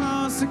 closer,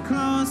 closer, closer,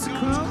 closer.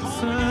 God's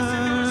calling us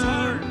into his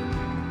heart.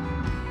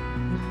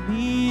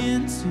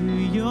 Into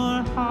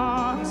your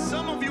heart.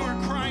 Some of you are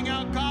crying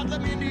out, God,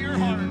 let me into your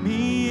heart. Let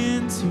me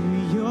into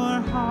your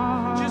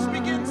heart. Just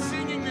begin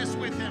singing this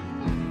with him.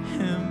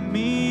 Let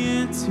me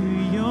into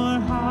your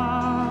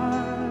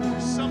heart.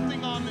 There's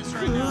something on this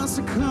right now.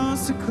 Closer,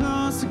 closer,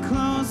 closer,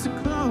 closer,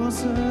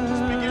 closer.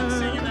 Just begin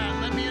singing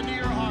that. Let me into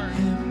your heart.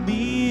 Let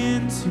me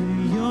into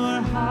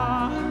your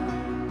heart.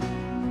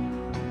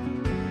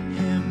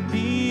 Let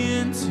me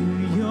into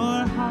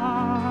your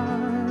heart.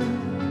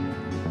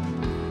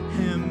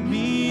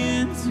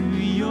 To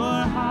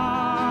your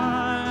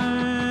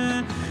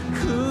heart,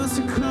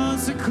 closer,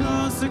 closer,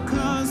 closer,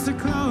 closer,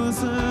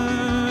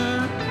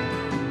 closer.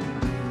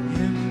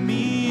 Hit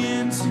me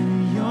into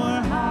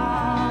your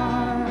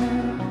heart.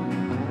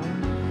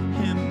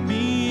 Hit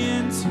me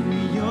into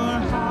your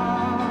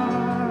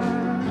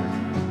heart.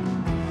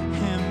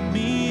 Hit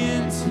me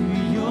into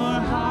your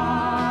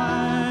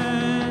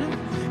heart.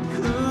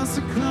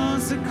 Closer,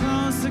 closer,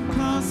 closer,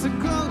 closer,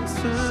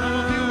 closer. Some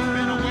of you have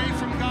been away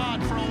from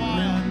God for a while.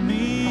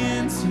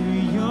 To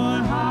your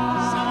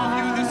heart. Some of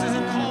you, this is a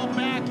call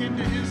back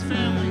into his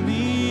family.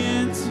 Me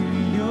into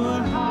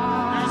your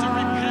heart. There's a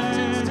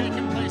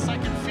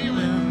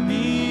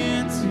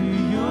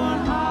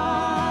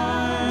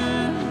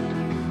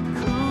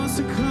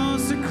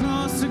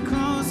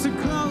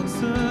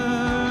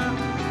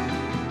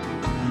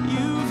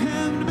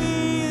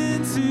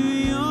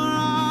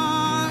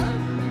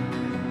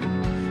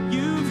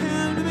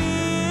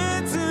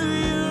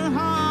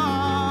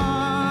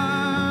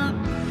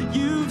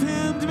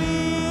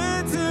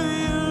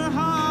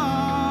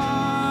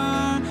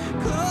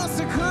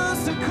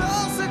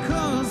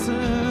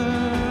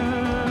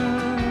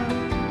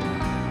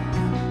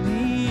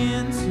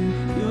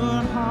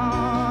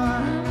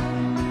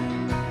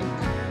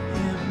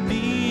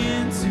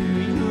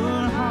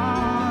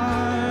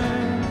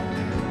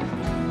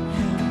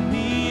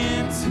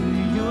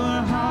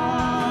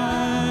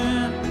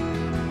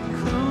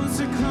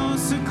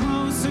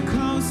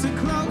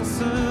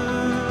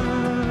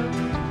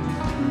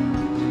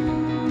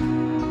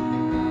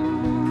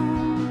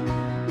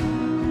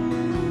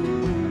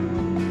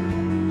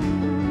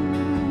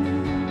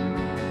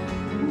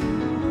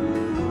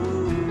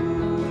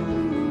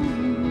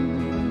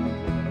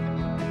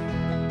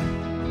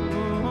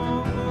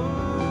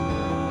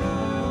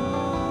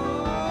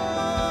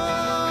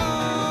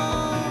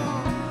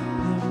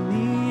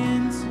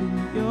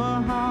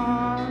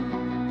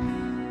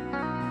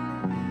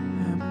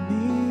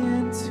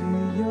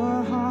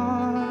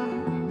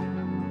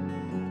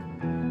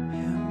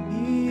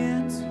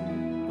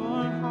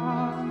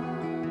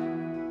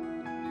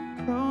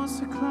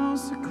Closer,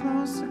 closer,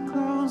 closer,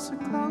 closer,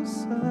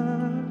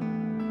 closer.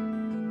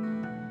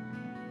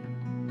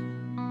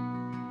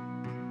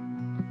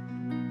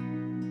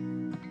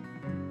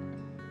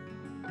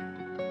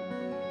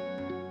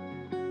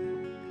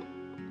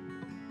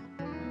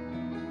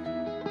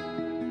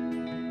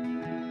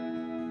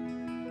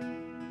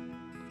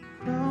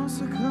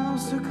 Closer,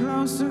 closer,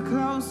 closer,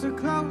 closer,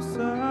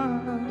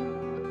 closer.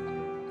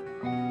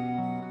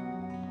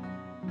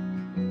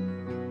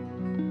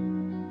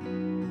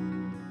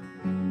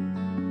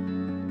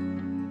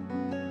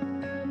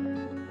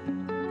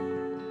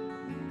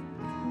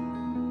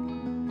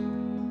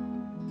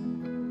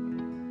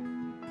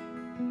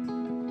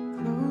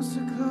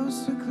 Closer,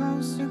 closer,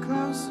 closer,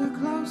 closer,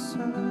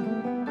 closer.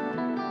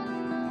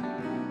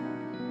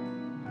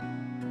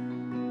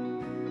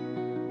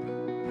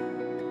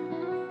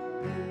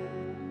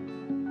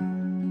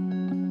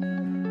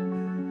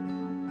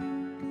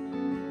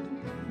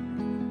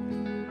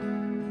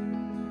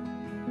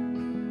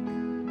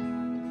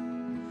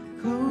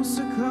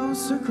 Closer,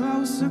 closer,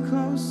 closer,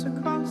 closer,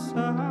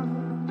 closer.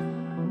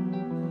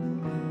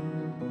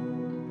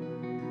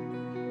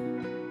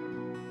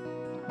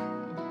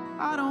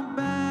 I don't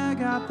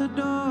beg out the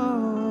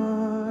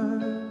door.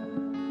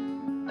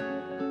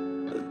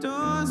 The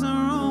doors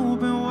are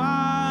open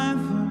wide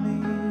for me.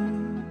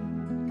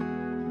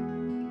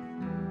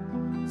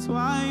 That's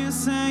why you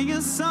sang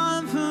your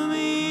song for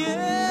me,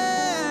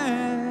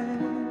 yeah.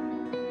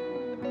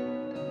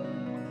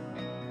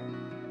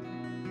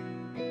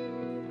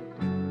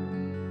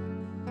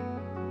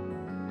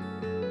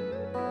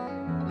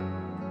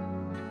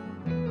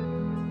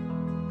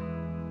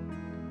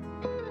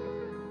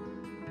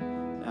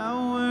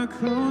 Now we're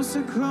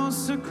closer,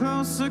 closer,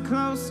 closer,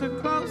 closer,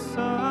 closer.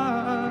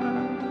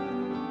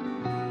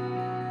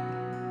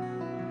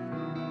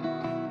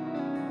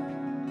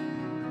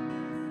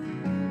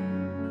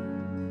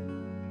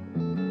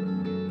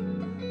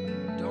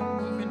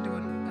 Don't move into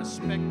a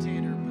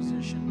spectator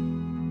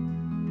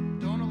position.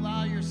 Don't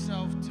allow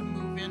yourself to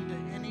move into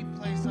any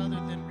place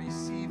other than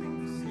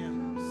receiving from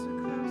Him.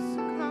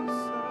 Closer,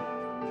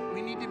 closer.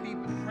 We need to be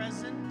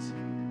present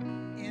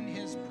in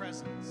His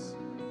presence.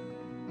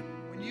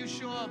 When you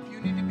show up, you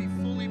need to be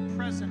fully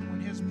present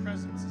when His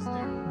presence is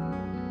there.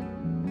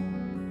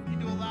 You need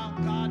to allow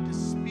God to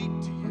speak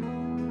to you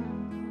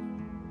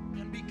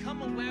and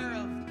become aware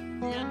of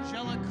the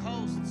angelic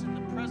hosts and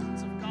the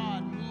presence of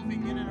God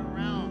moving in and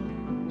around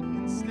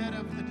instead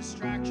of the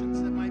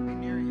distractions that might be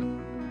near you.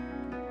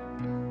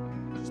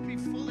 Just be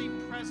fully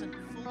present,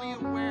 fully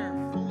aware,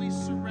 fully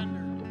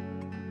surrendered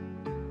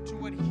to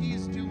what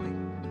He's doing.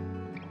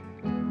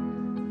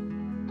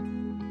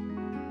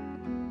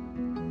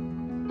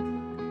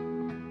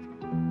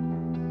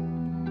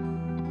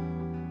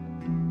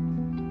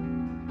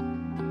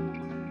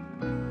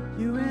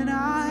 You and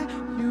I,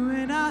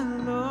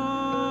 Lord.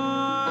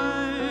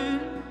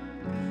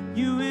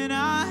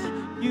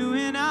 You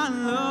and I,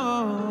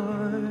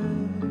 Lord.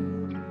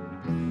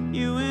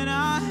 You and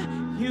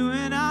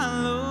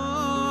I,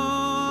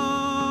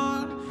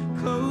 Lord.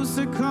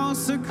 Closer,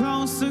 closer,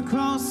 closer,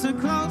 closer,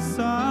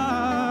 closer.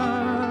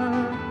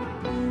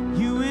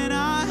 You and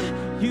I,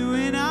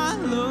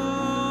 Lord.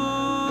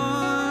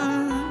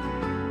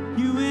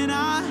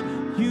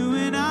 You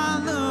and I,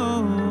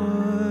 Lord.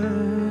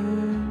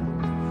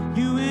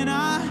 You and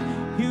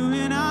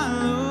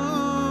I,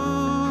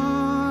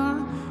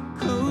 Lord.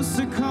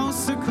 Closer,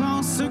 closer,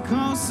 closer,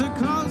 closer,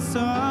 closer.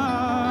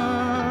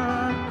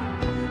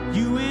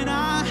 You and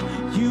I,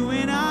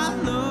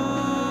 Lord.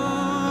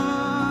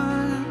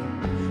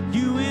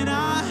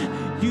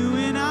 You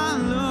and I,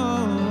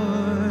 Lord.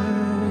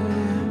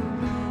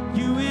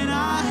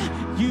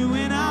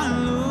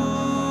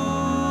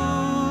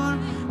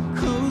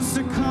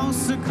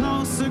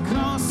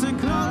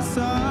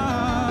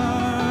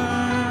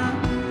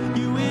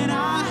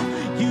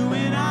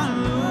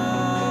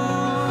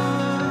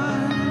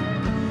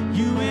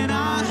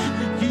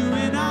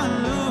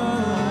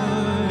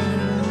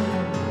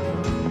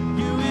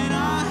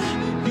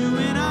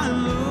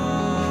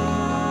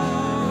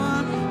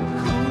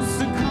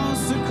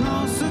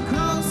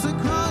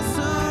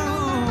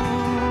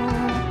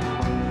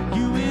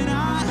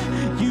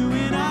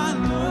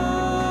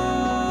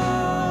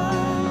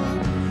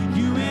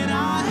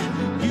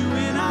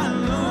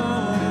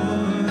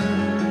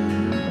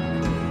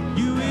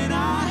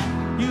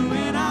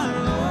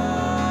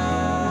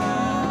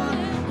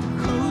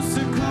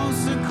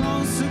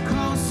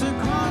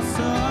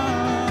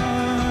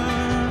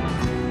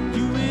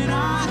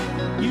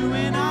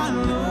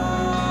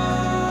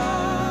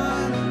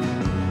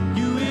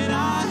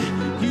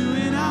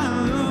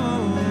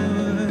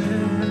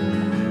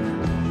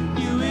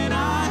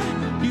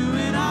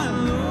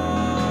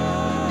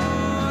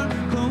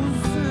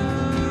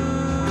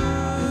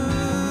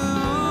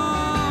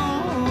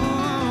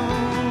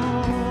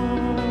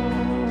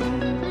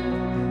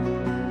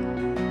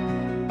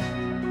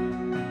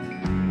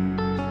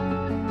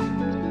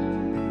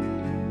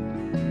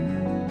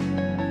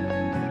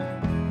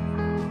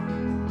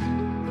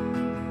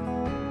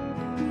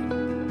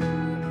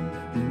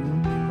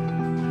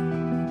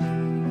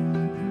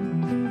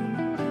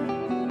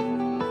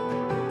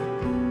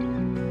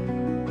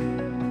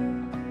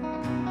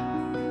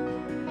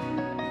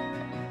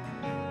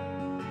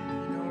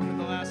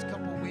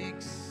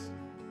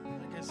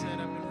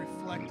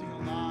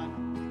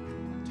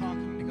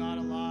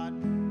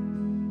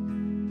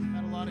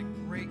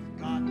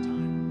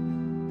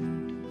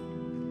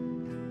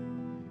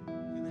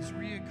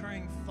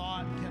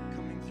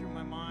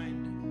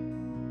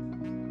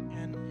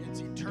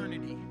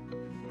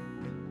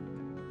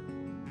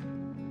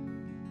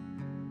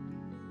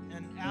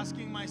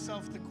 asking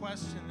myself the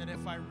question that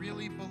if I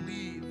really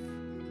believe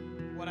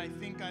what I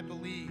think I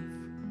believe,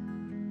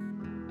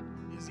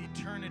 is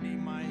eternity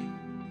my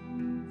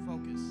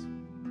focus?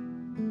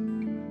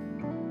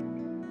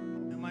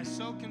 Am I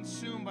so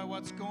consumed by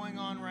what's going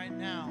on right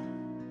now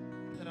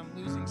that I'm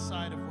losing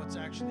sight of what's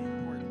actually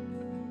important?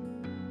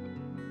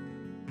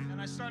 And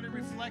I started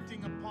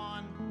reflecting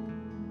upon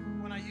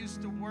when I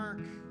used to work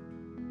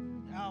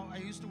out. I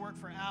used to work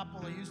for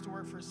Apple. I used to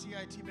work for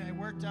CITB. I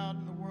worked out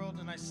in the world,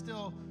 and I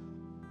still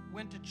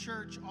went to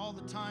church all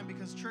the time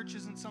because church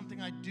isn't something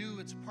I do.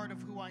 It's part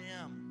of who I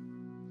am.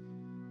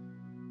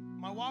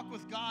 My walk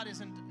with God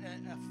isn't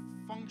a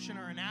function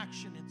or an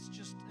action. It's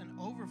just an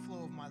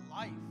overflow of my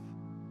life.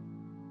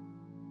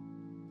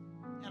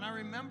 And I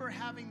remember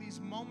having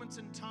these moments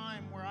in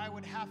time where I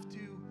would have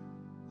to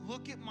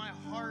look at my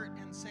heart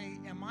and say,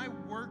 am I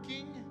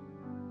working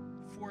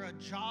for a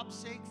job's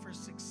sake, for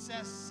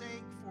success'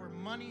 sake, for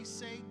money's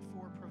sake,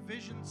 for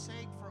provision's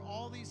sake, for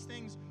all these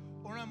things,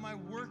 or am I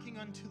working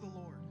unto the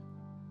Lord?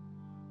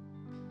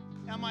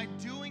 Am I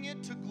doing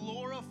it to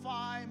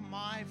glorify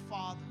my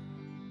Father?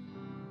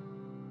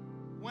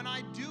 When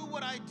I do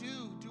what I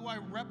do I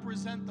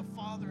represent the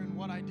Father in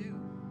what I do?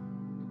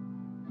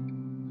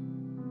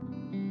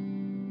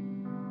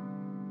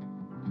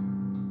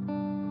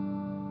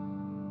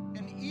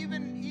 And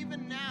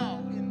even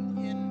now,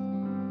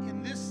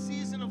 in this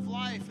season of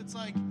life, it's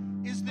like,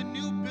 is the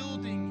new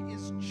building,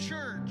 is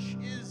church,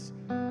 is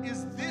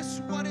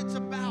this what it's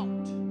about?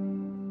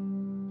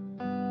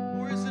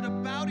 Or is it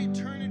about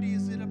eternity?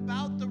 Is it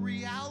about the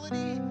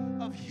reality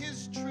of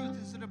His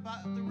truth? Is it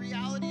about the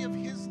reality of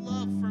His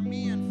love for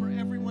me and for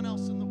everyone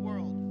else in the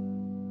world?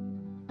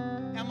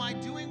 Am I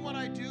doing what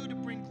I do to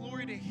bring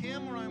glory to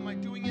Him, or am I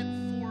doing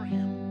it for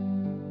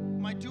Him?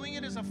 Am I doing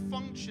it as a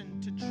function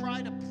to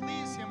try to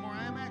please Him, or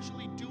am I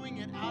actually doing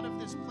it out of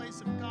this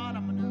place of God?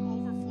 I'm in an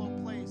overflow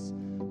place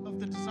of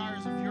the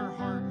desires of your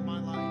heart in my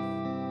life.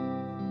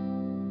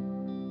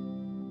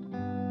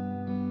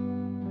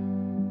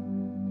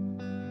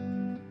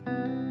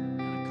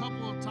 And a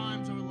couple of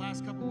times over the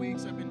last couple of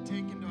weeks, I've been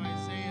taken to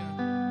Isaiah.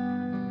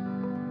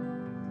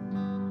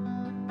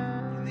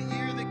 In the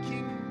year that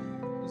King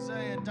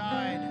Uzziah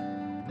died,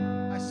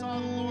 I saw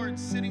the Lord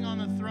sitting on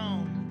the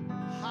throne,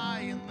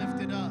 high and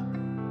lifted up,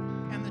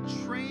 and the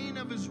train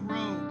of His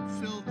robe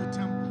filled the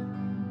temple.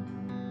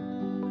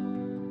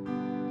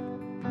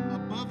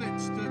 Above it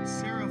stood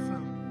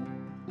seraphim.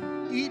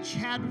 Each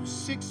had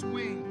 6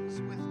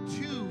 wings. With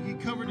 2 He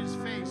covered His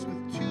face,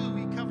 with 2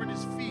 He covered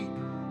His feet,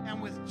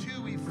 and with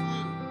 2 He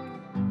flew.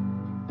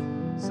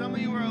 Some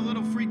of you are a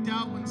little freaked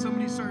out when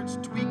somebody starts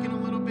tweaking a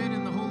little bit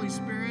in the Holy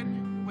Spirit.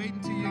 Wait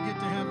until you get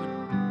to heaven.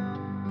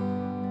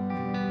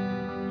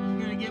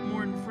 You're going to get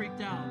more than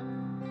freaked out.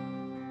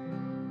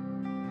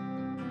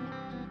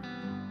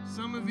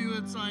 Some of you,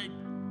 it's like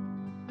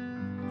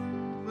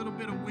a little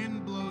bit of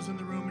wind blows in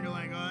the room and you're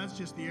like, oh, that's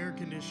just the air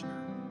conditioner.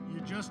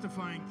 You're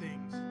justifying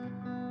things.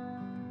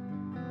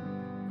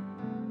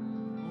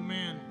 Oh,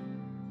 man.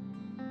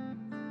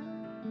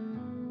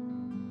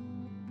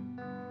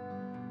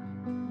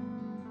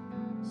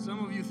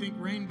 Some of you think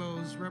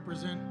rainbows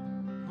represent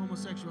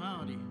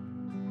homosexuality.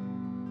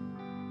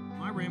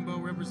 My rainbow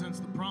represents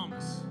the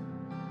promise.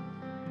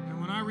 And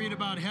when I read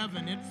about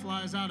heaven, it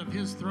flies out of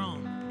His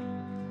throne.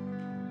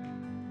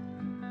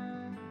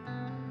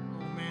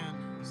 Oh man,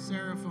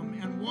 seraphim.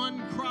 And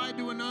one cried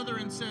to another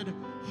and said,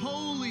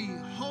 holy,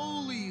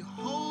 holy,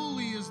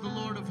 holy is the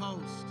Lord of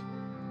hosts.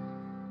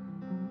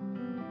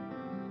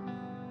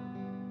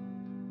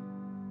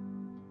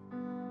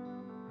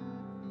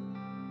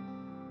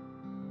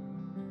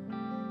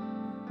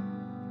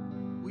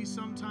 We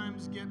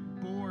sometimes get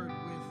bored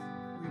with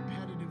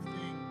repetitive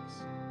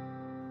things.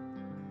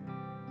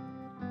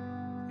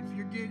 If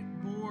you get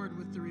bored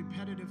with the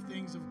repetitive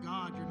things of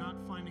God, you're not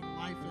finding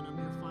life in Him,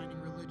 you're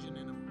finding religion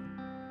in Him.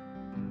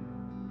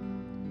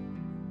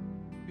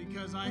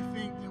 Because I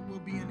think that we'll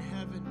be in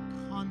heaven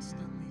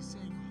constantly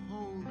saying,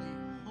 holy,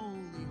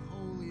 holy,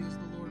 holy is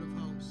the Lord of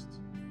hosts.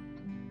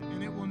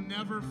 And it will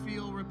never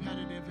feel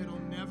repetitive,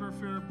 it'll never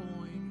feel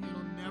boring,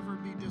 it'll never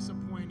be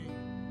disappointing.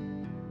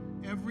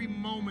 Every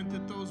moment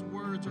that those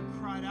words are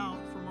cried out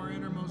from our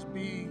innermost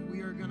being,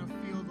 we are going to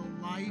feel the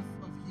life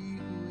of He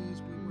who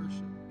is we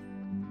worship.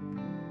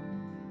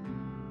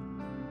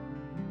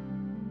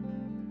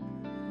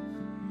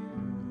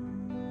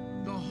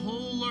 The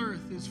whole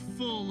earth is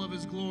full of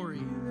His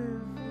glory.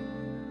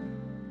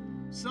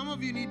 Some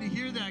of you need to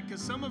hear that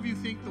because some of you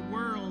think the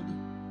world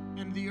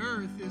and the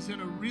earth is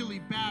in a really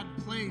bad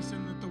place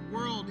and that the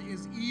world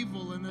is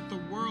evil and that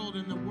the world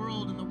and the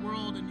world and the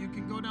world, and you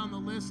can go down the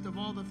list of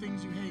all the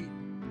things you hate.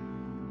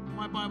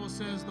 My Bible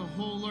says the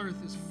whole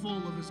earth is full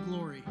of His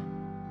glory.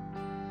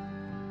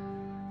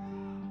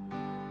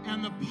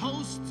 And the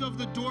posts of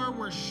the door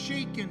were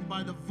shaken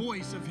by the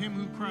voice of Him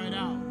who cried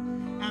out,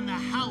 and the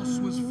house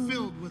was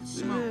filled with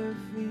smoke.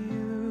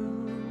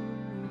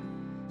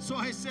 So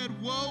I said,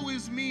 woe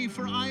is me,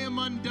 for I am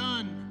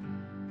undone,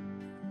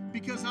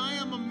 because I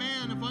am a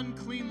man of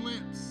unclean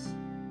lips.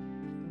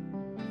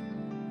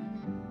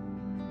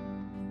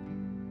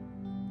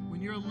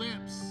 when your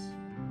lips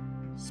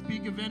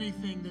speak of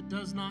anything that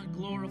does not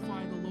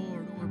glorify the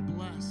Lord or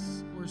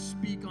bless or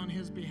speak on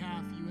his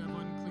behalf, you have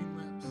unclean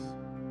lips.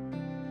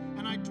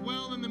 And I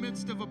dwell in the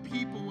midst of a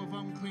people of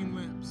unclean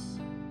lips.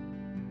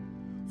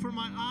 For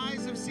my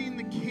eyes have seen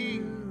the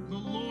King, the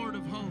Lord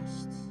of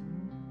hosts.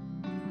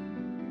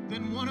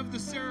 Then one of the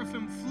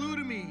seraphim flew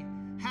to me,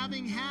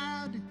 having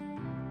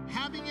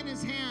in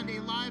his hand a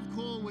live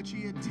coal which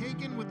he had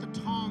taken with the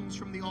tongs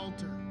from the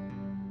altar.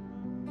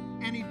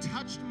 And he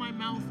touched my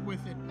mouth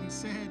with it and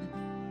said,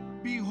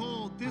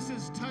 Behold, this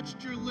has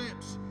touched your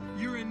lips.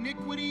 Your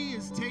iniquity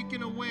is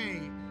taken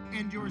away,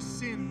 and your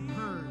sin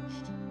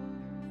purged.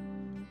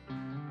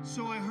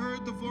 So I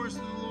heard the voice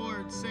of the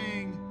Lord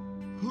saying,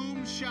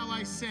 Whom shall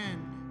I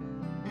send,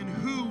 and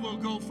who will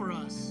go for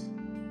us?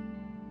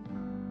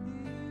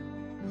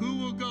 Who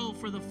will go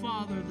for the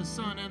Father, the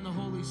Son, and the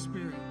Holy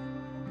Spirit?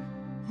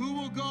 Who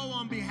will go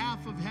on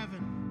behalf of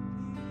heaven?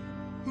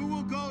 Who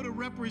will go to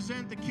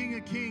represent the King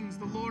of Kings,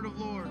 the Lord of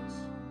Lords?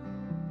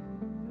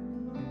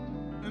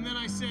 And then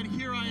I said,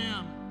 Here I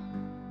am,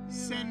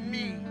 send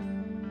me.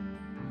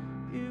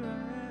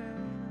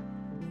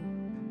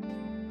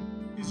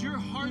 Is your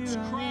heart's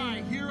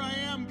cry, Here I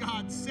am,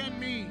 God, send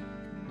me?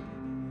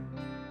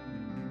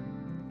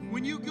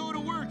 When you go to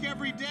work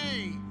every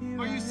day,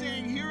 are you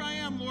saying, Here I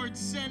am, Lord,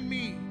 send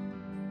me?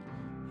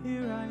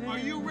 Are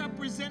you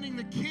representing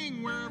the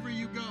King wherever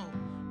you go?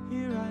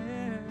 Here I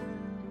am.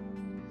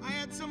 I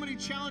had somebody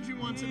challenge me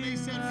once, and they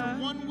said, for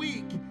 1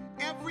 week,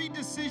 every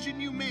decision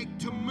you make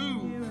to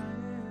move,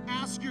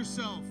 ask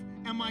yourself,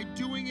 am I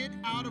doing it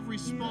out of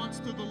response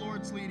to the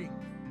Lord's leading?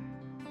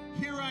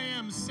 Here I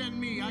am, send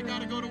me. I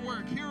got to go to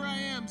work. Here I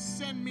am,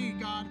 send me,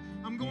 God.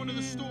 I'm going to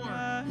the store.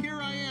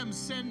 Here I am,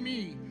 send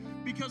me.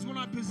 Because when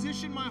I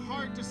position my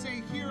heart to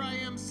say, Here I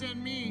am,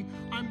 send me,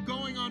 I'm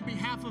going on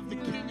behalf of the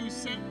King who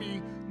sent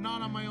me,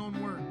 not on my own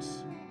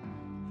works.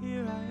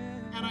 Here I am.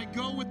 And I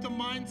go with the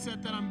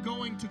mindset that I'm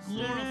going to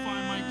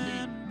glorify my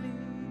King.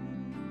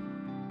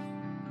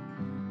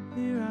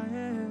 Here I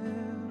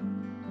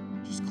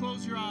am. Just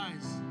close your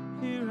eyes.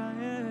 Here I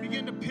am.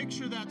 Begin to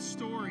picture that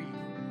story.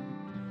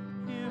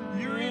 Here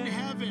I You're in am.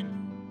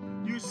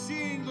 heaven. You're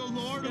seeing the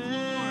Lord of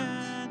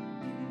Lords.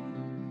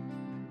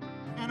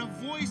 And a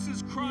voice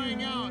is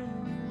crying out,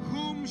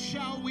 Whom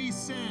shall we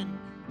send?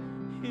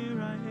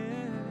 Here I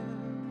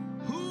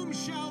am. Whom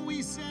shall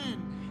we send?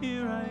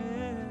 Here I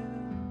am.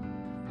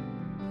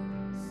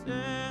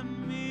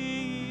 Send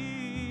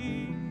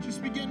me.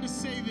 Just begin to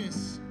say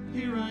this.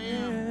 Here I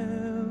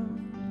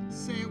am.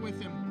 Say it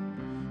with him.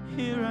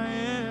 Here I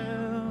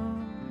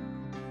am.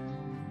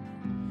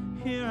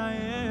 Here I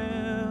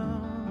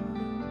am.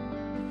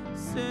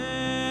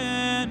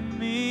 Send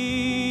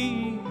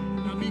me.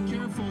 Now be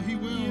careful, he Here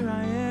will.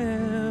 I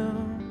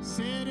am.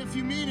 Say it if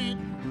you mean it.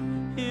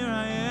 Here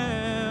I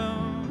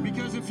am.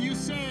 Because if you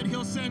say it,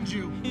 he'll send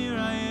you. Here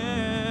I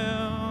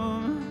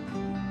am.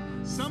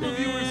 Some of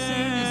you are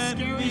saying a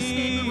scary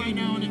statement right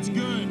now, and it's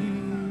good.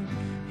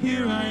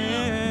 Here I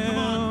am. Come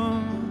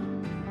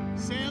on.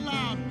 Say it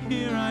loud.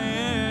 Here I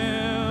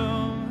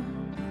am.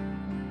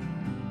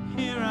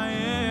 Here I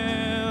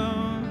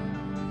am.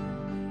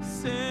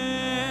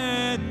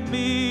 Send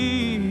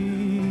me.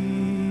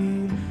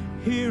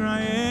 Here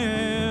I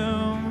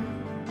am.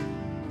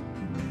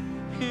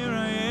 Here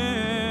I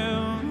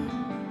am.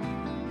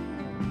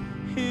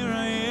 Here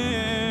I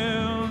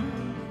am.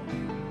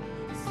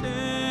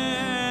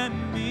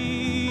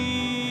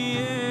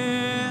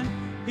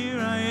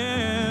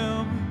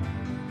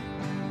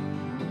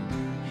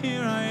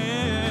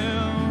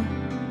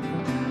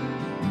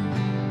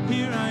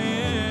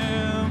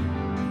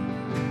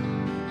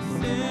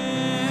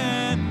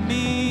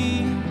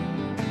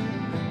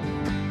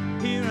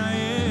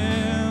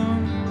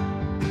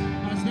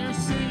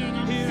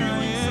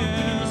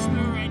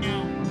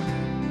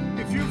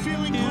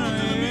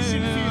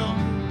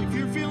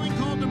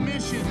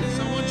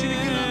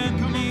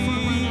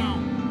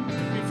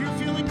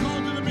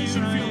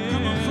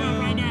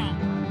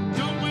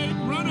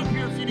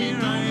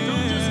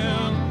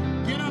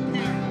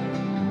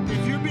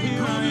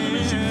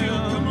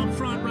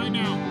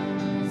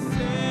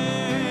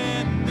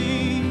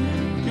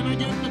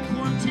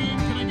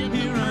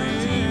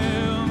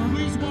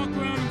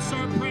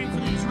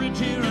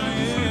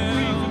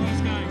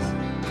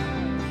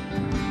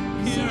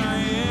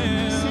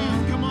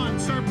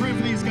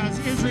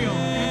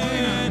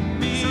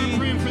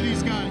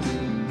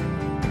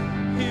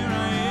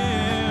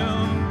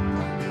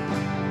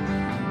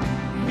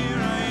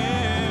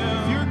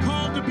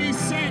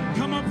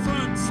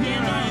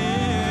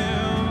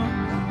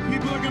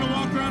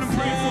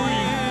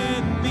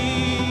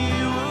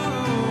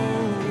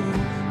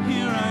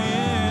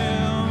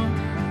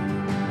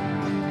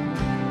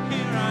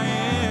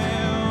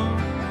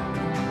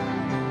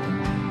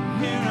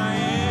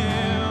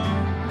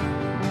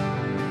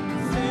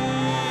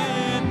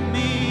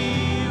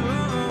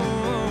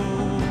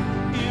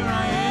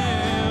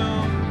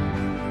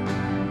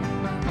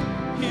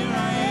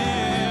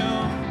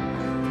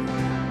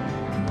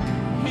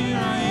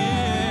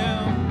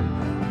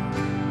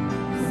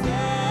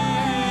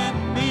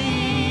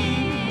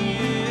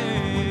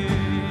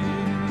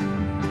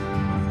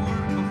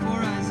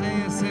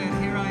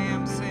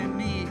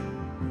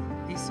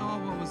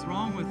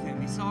 wrong with him.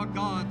 He saw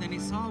God, then he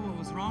saw what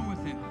was wrong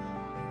with him.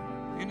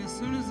 And as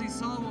soon as he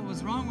saw what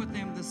was wrong with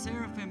him, the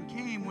seraphim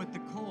came with the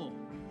coal.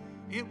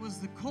 It was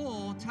the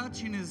coal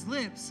touching his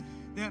lips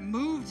that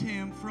moved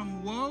him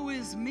from woe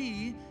is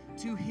me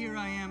to here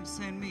I am,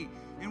 send me.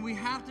 And we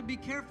have to be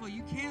careful.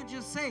 You can't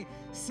just say,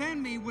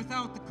 send me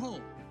without the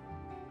coal.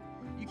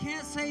 You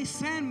can't say,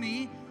 send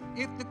me,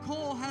 if the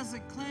coal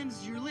hasn't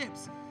cleansed your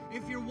lips.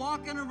 If you're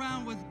walking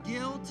around with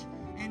guilt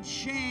and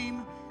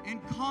shame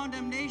and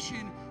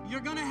condemnation, you're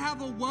going to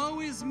have a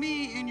woe is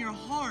me in your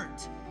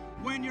heart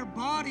when your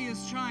body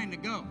is trying to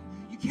go.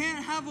 You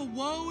can't have a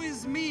woe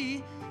is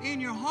me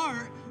in your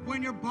heart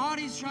when your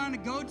body's trying to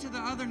go to the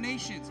other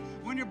nations,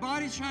 when your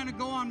body's trying to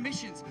go on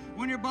missions,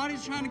 when your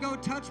body's trying to go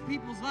touch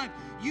people's lives.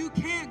 You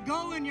can't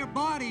go in your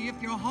body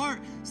if your heart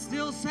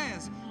still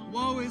says,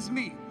 woe is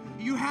me.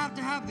 You have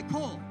to have the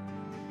coal.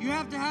 You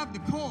have to have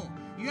the coal.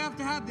 You have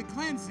to have the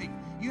cleansing.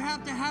 You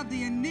have to have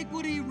the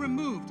iniquity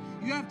removed.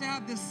 You have to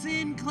have the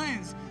sin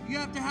cleansed. You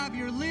have to have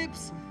your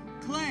lips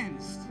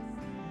cleansed.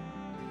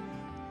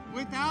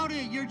 Without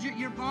it,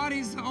 your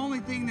body's the only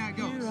thing that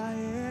goes.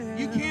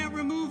 You can't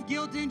remove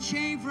guilt and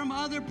shame from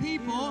other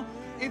people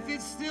if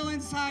it's still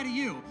inside of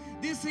you.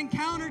 This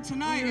encounter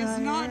tonight is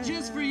not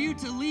just for you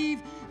to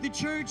leave the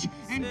church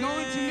and go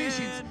into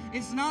missions.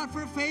 It's not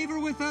for favor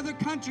with other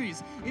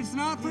countries. It's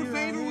not for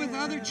favor with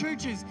other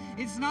churches.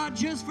 It's not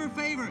just for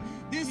favor.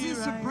 This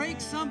is to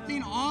break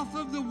something off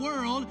of the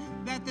world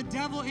that the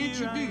devil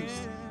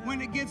introduced. When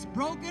it gets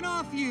broken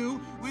off you,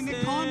 when the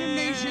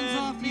condemnation's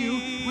off you,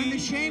 when the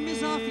shame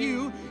is off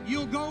you,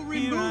 you'll go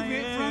remove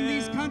it from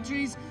these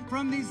countries,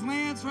 from these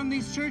lands, from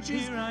these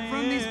churches,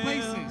 from these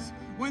places.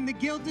 When the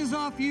guilt is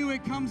off you,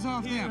 it comes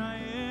off them.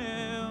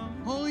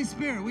 Holy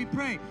Spirit, we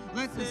pray,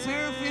 let the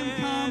seraphim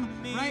come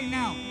right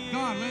now.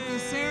 God, let the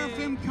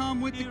seraphim come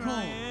with the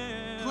coal.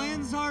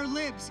 Cleanse our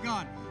lips,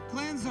 God.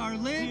 Cleanse our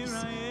lips,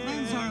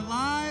 cleanse our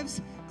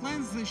lives,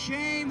 cleanse the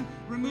shame,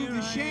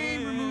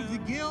 remove the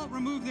guilt,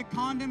 remove the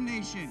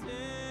condemnation.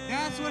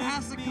 That's what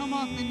has to come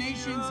off the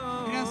nations.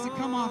 It has to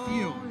come off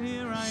you.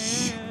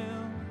 Shh.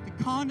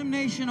 The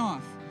condemnation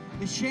off,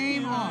 the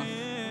shame off.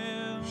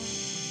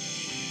 Shh.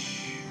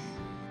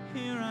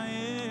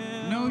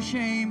 No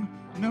shame,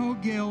 no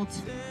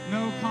guilt,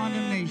 no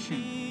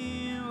condemnation.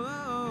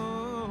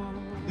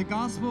 The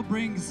gospel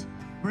brings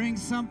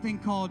something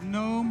called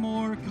no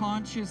more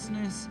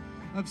consciousness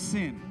of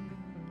sin.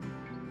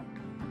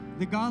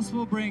 The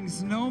gospel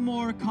brings no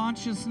more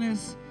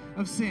consciousness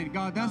of sin.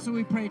 God, that's what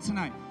we pray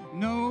tonight.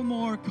 No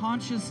more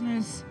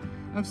consciousness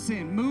of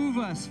sin. Move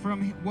us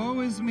from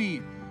woe is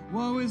me,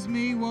 woe is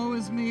me, woe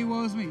is me,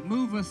 woe is me.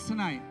 Move us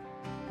tonight.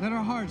 Let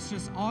our hearts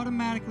just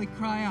automatically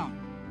cry out,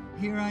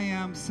 here I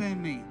am,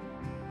 send me.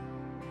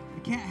 I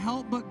can't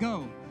help but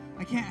go.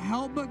 I can't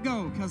help but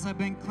go because I've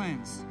been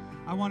cleansed.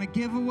 I want to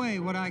give away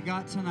what I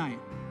got tonight.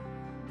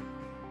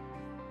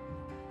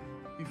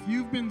 If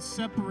you've been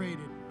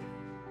separated,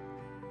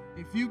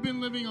 if you've been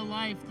living a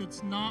life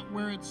that's not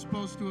where it's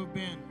supposed to have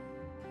been,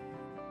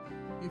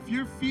 if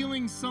you're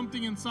feeling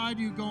something inside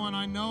you going,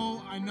 I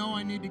know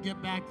I need to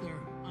get back there.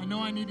 I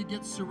know I need to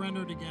get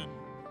surrendered again.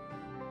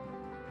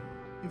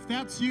 If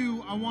that's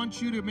you, I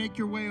want you to make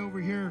your way over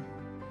here.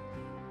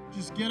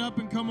 Just get up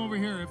and come over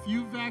here. If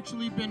you've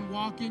actually been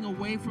walking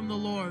away from the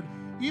Lord,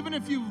 even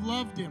if you've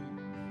loved Him,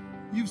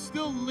 you've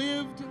still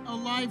lived a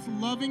life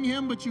loving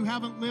Him, but you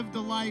haven't lived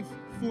a life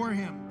for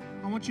Him.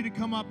 I want you to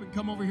come up and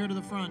come over here to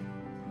the front.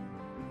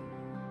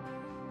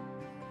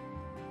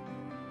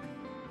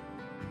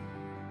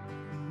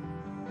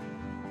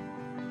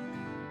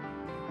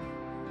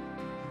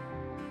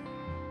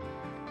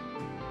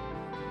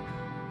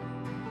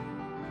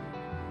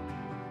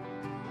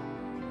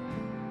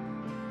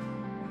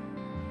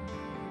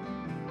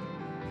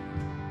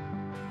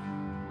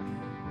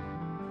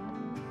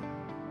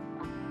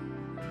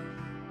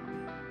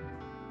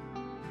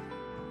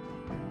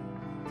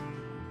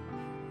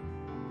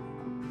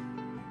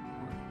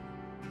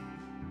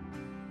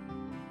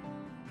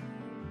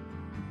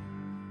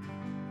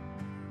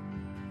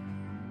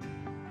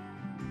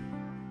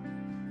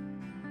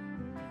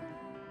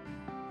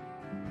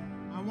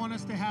 I want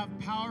us to have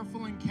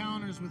powerful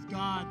encounters with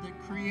God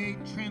that create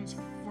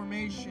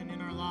transformation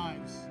in our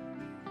lives.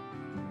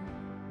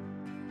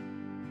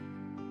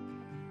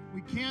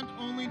 We can't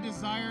only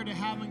desire to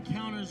have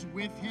encounters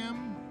with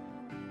Him,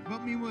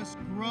 but we must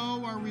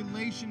grow our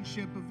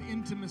relationship of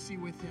intimacy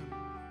with Him.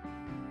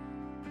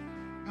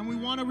 And we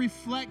want to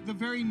reflect the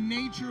very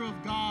nature of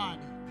God.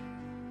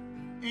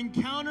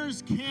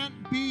 Encounters can't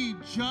be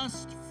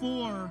just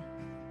for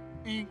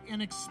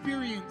an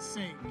experience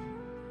sake.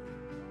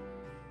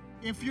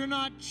 If you're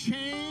not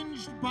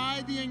changed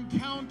by the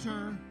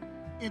encounter,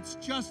 it's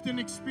just an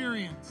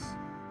experience.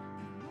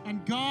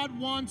 And God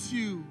wants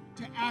you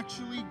to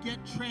actually get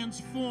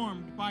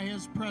transformed by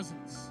His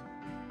presence.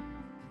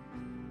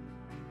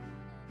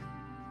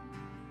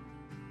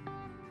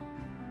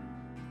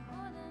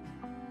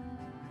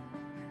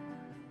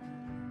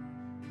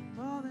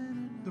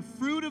 The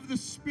fruit of the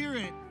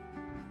Spirit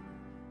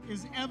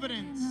is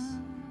evidence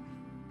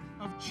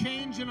of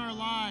change in our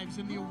lives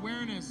and the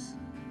awareness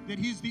that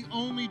He's the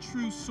only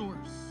true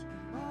source.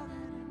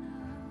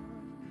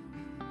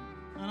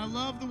 And I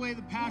love the way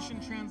the Passion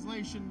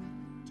Translation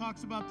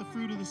talks about the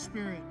fruit of the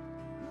Spirit.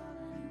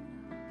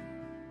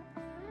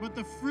 But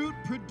the fruit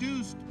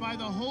produced by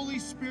the Holy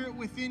Spirit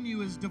within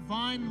you is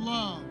divine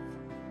love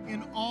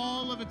in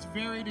all of its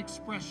varied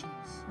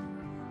expressions.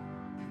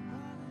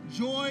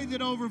 Joy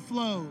that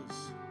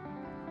overflows,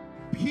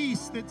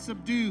 peace that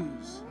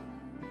subdues,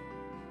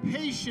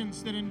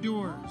 patience that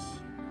endures,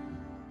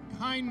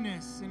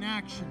 kindness in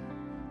action,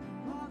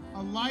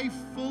 a life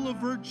full of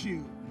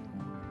virtue,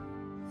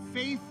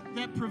 faith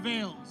that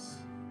prevails,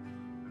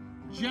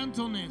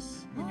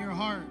 gentleness in your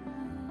heart,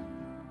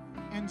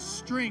 and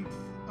strength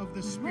of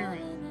the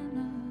Spirit.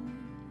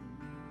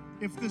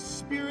 If the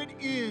Spirit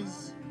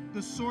is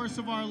the source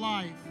of our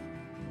life,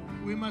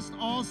 we must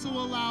also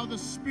allow the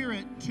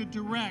Spirit to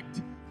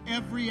direct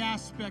every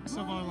aspect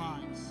of our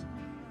lives.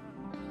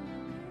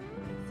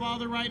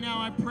 Father, right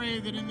now I pray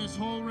that in this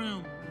whole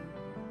room,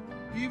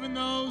 even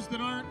those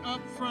that aren't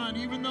up front,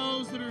 even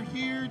those that are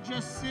here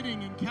just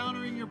sitting,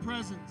 encountering your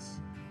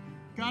presence,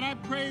 God, I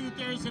pray that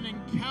there's an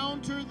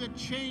encounter that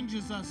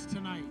changes us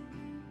tonight.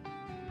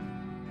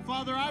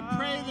 Father, I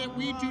pray that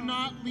we do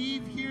not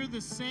leave here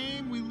the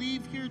same, we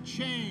leave here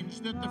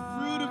changed, that the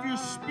fruit of your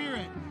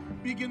Spirit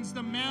begins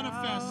to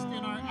manifest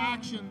in our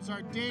actions,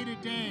 our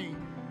day-to-day,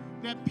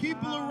 that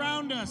people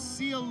around us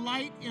see a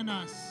light in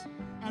us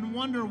and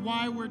wonder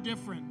why we're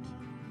different.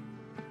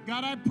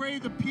 God, I pray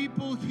the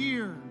people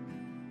here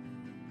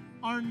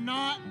are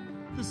not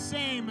the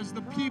same as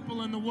the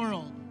people in the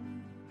world,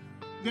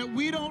 that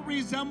we don't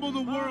resemble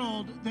the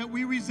world, that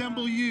we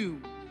resemble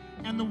you.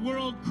 And the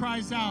world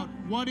cries out,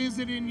 what is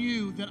it in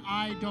you that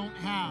I don't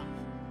have?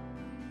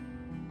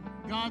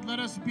 God, let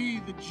us be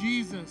the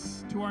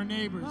Jesus to our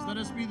neighbors. Let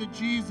us be the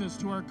Jesus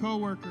to our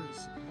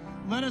coworkers.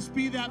 Let us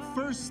be that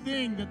first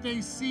thing that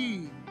they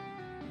see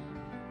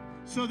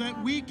so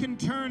that we can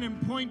turn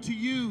and point to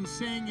you,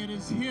 saying it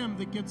is Him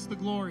that gets the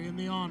glory and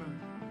the honor.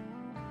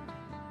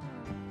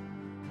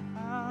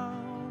 How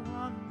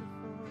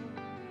wonderful,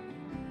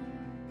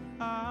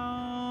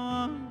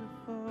 how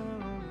wonderful,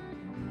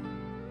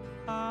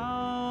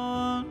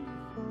 how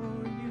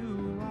wonderful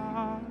you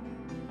are.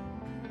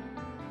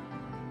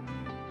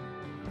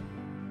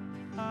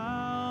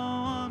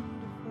 How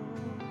wonderful,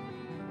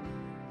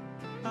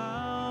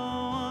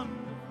 how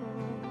wonderful,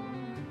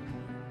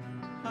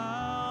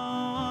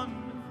 how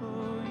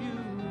wonderful you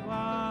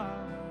are.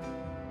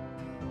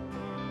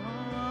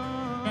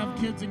 Have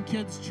kids in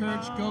kids'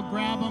 church, go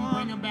grab them,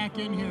 bring them back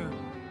in here.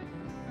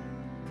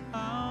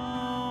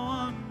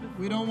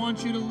 We don't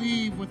want you to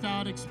leave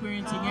without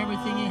experiencing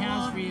everything He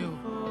has for you.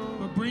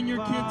 But bring your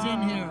kids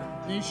in here.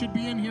 They should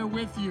be in here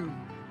with you.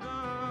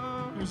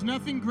 There's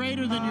nothing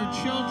greater than your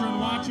children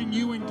watching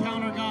you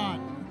encounter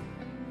God.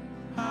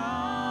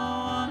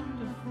 How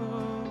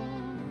wonderful,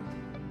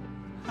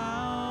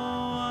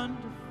 how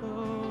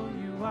wonderful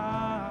you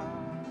are.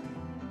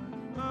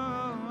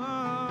 Oh,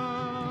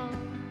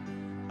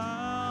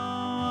 how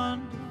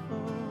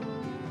wonderful,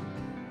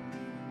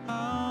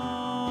 how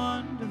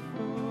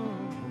wonderful,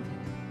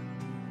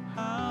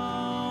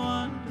 how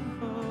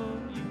wonderful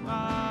you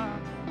are.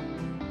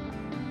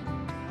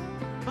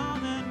 More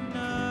than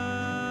enough.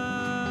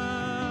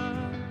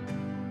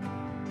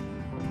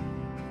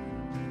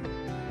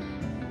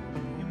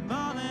 You're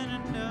more than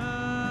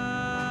enough.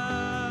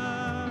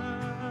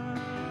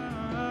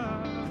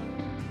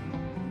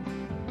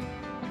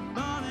 You're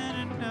more than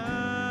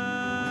enough.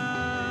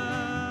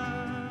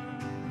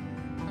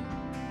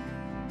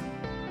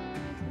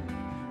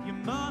 You're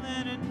more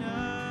than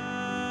enough.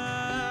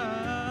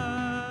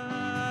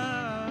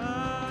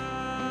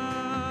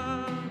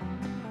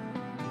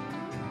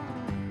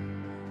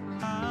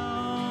 How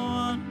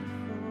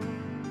wonderful,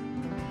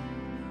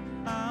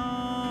 how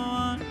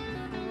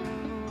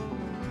wonderful,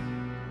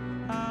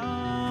 how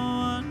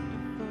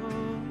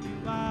wonderful you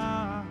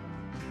are.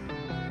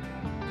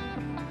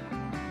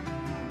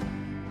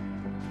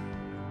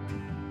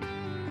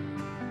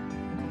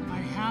 I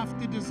have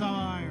to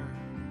desire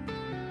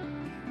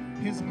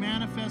His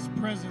manifest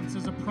presence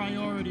as a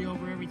priority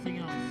over everything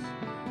else.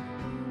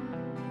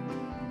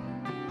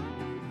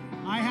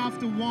 I have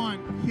to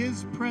want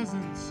His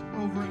presence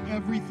over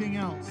everything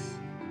else.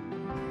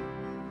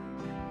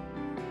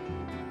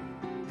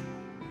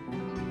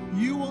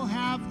 You will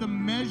have the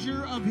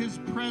measure of His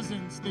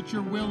presence that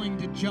you're willing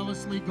to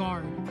jealously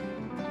guard.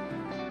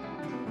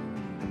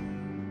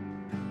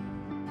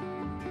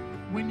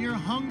 When your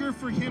hunger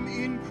for Him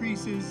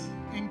increases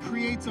and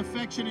creates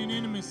affection and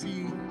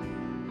intimacy,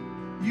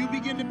 you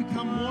begin to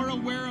become more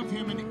aware of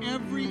Him in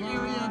every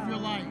area of your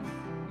life.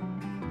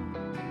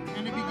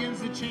 And it begins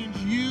to change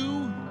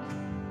you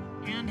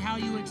and how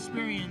you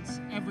experience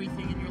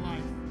everything in your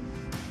life.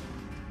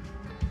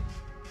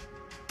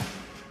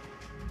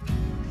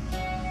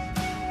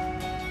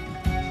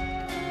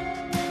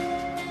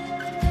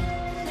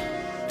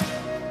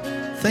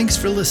 Thanks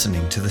for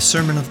listening to the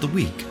Sermon of the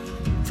Week.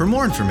 For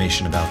more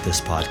information about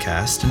this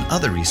podcast and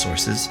other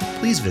resources,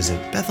 please visit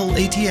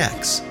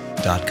BethelATX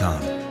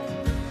bethelaustin.com.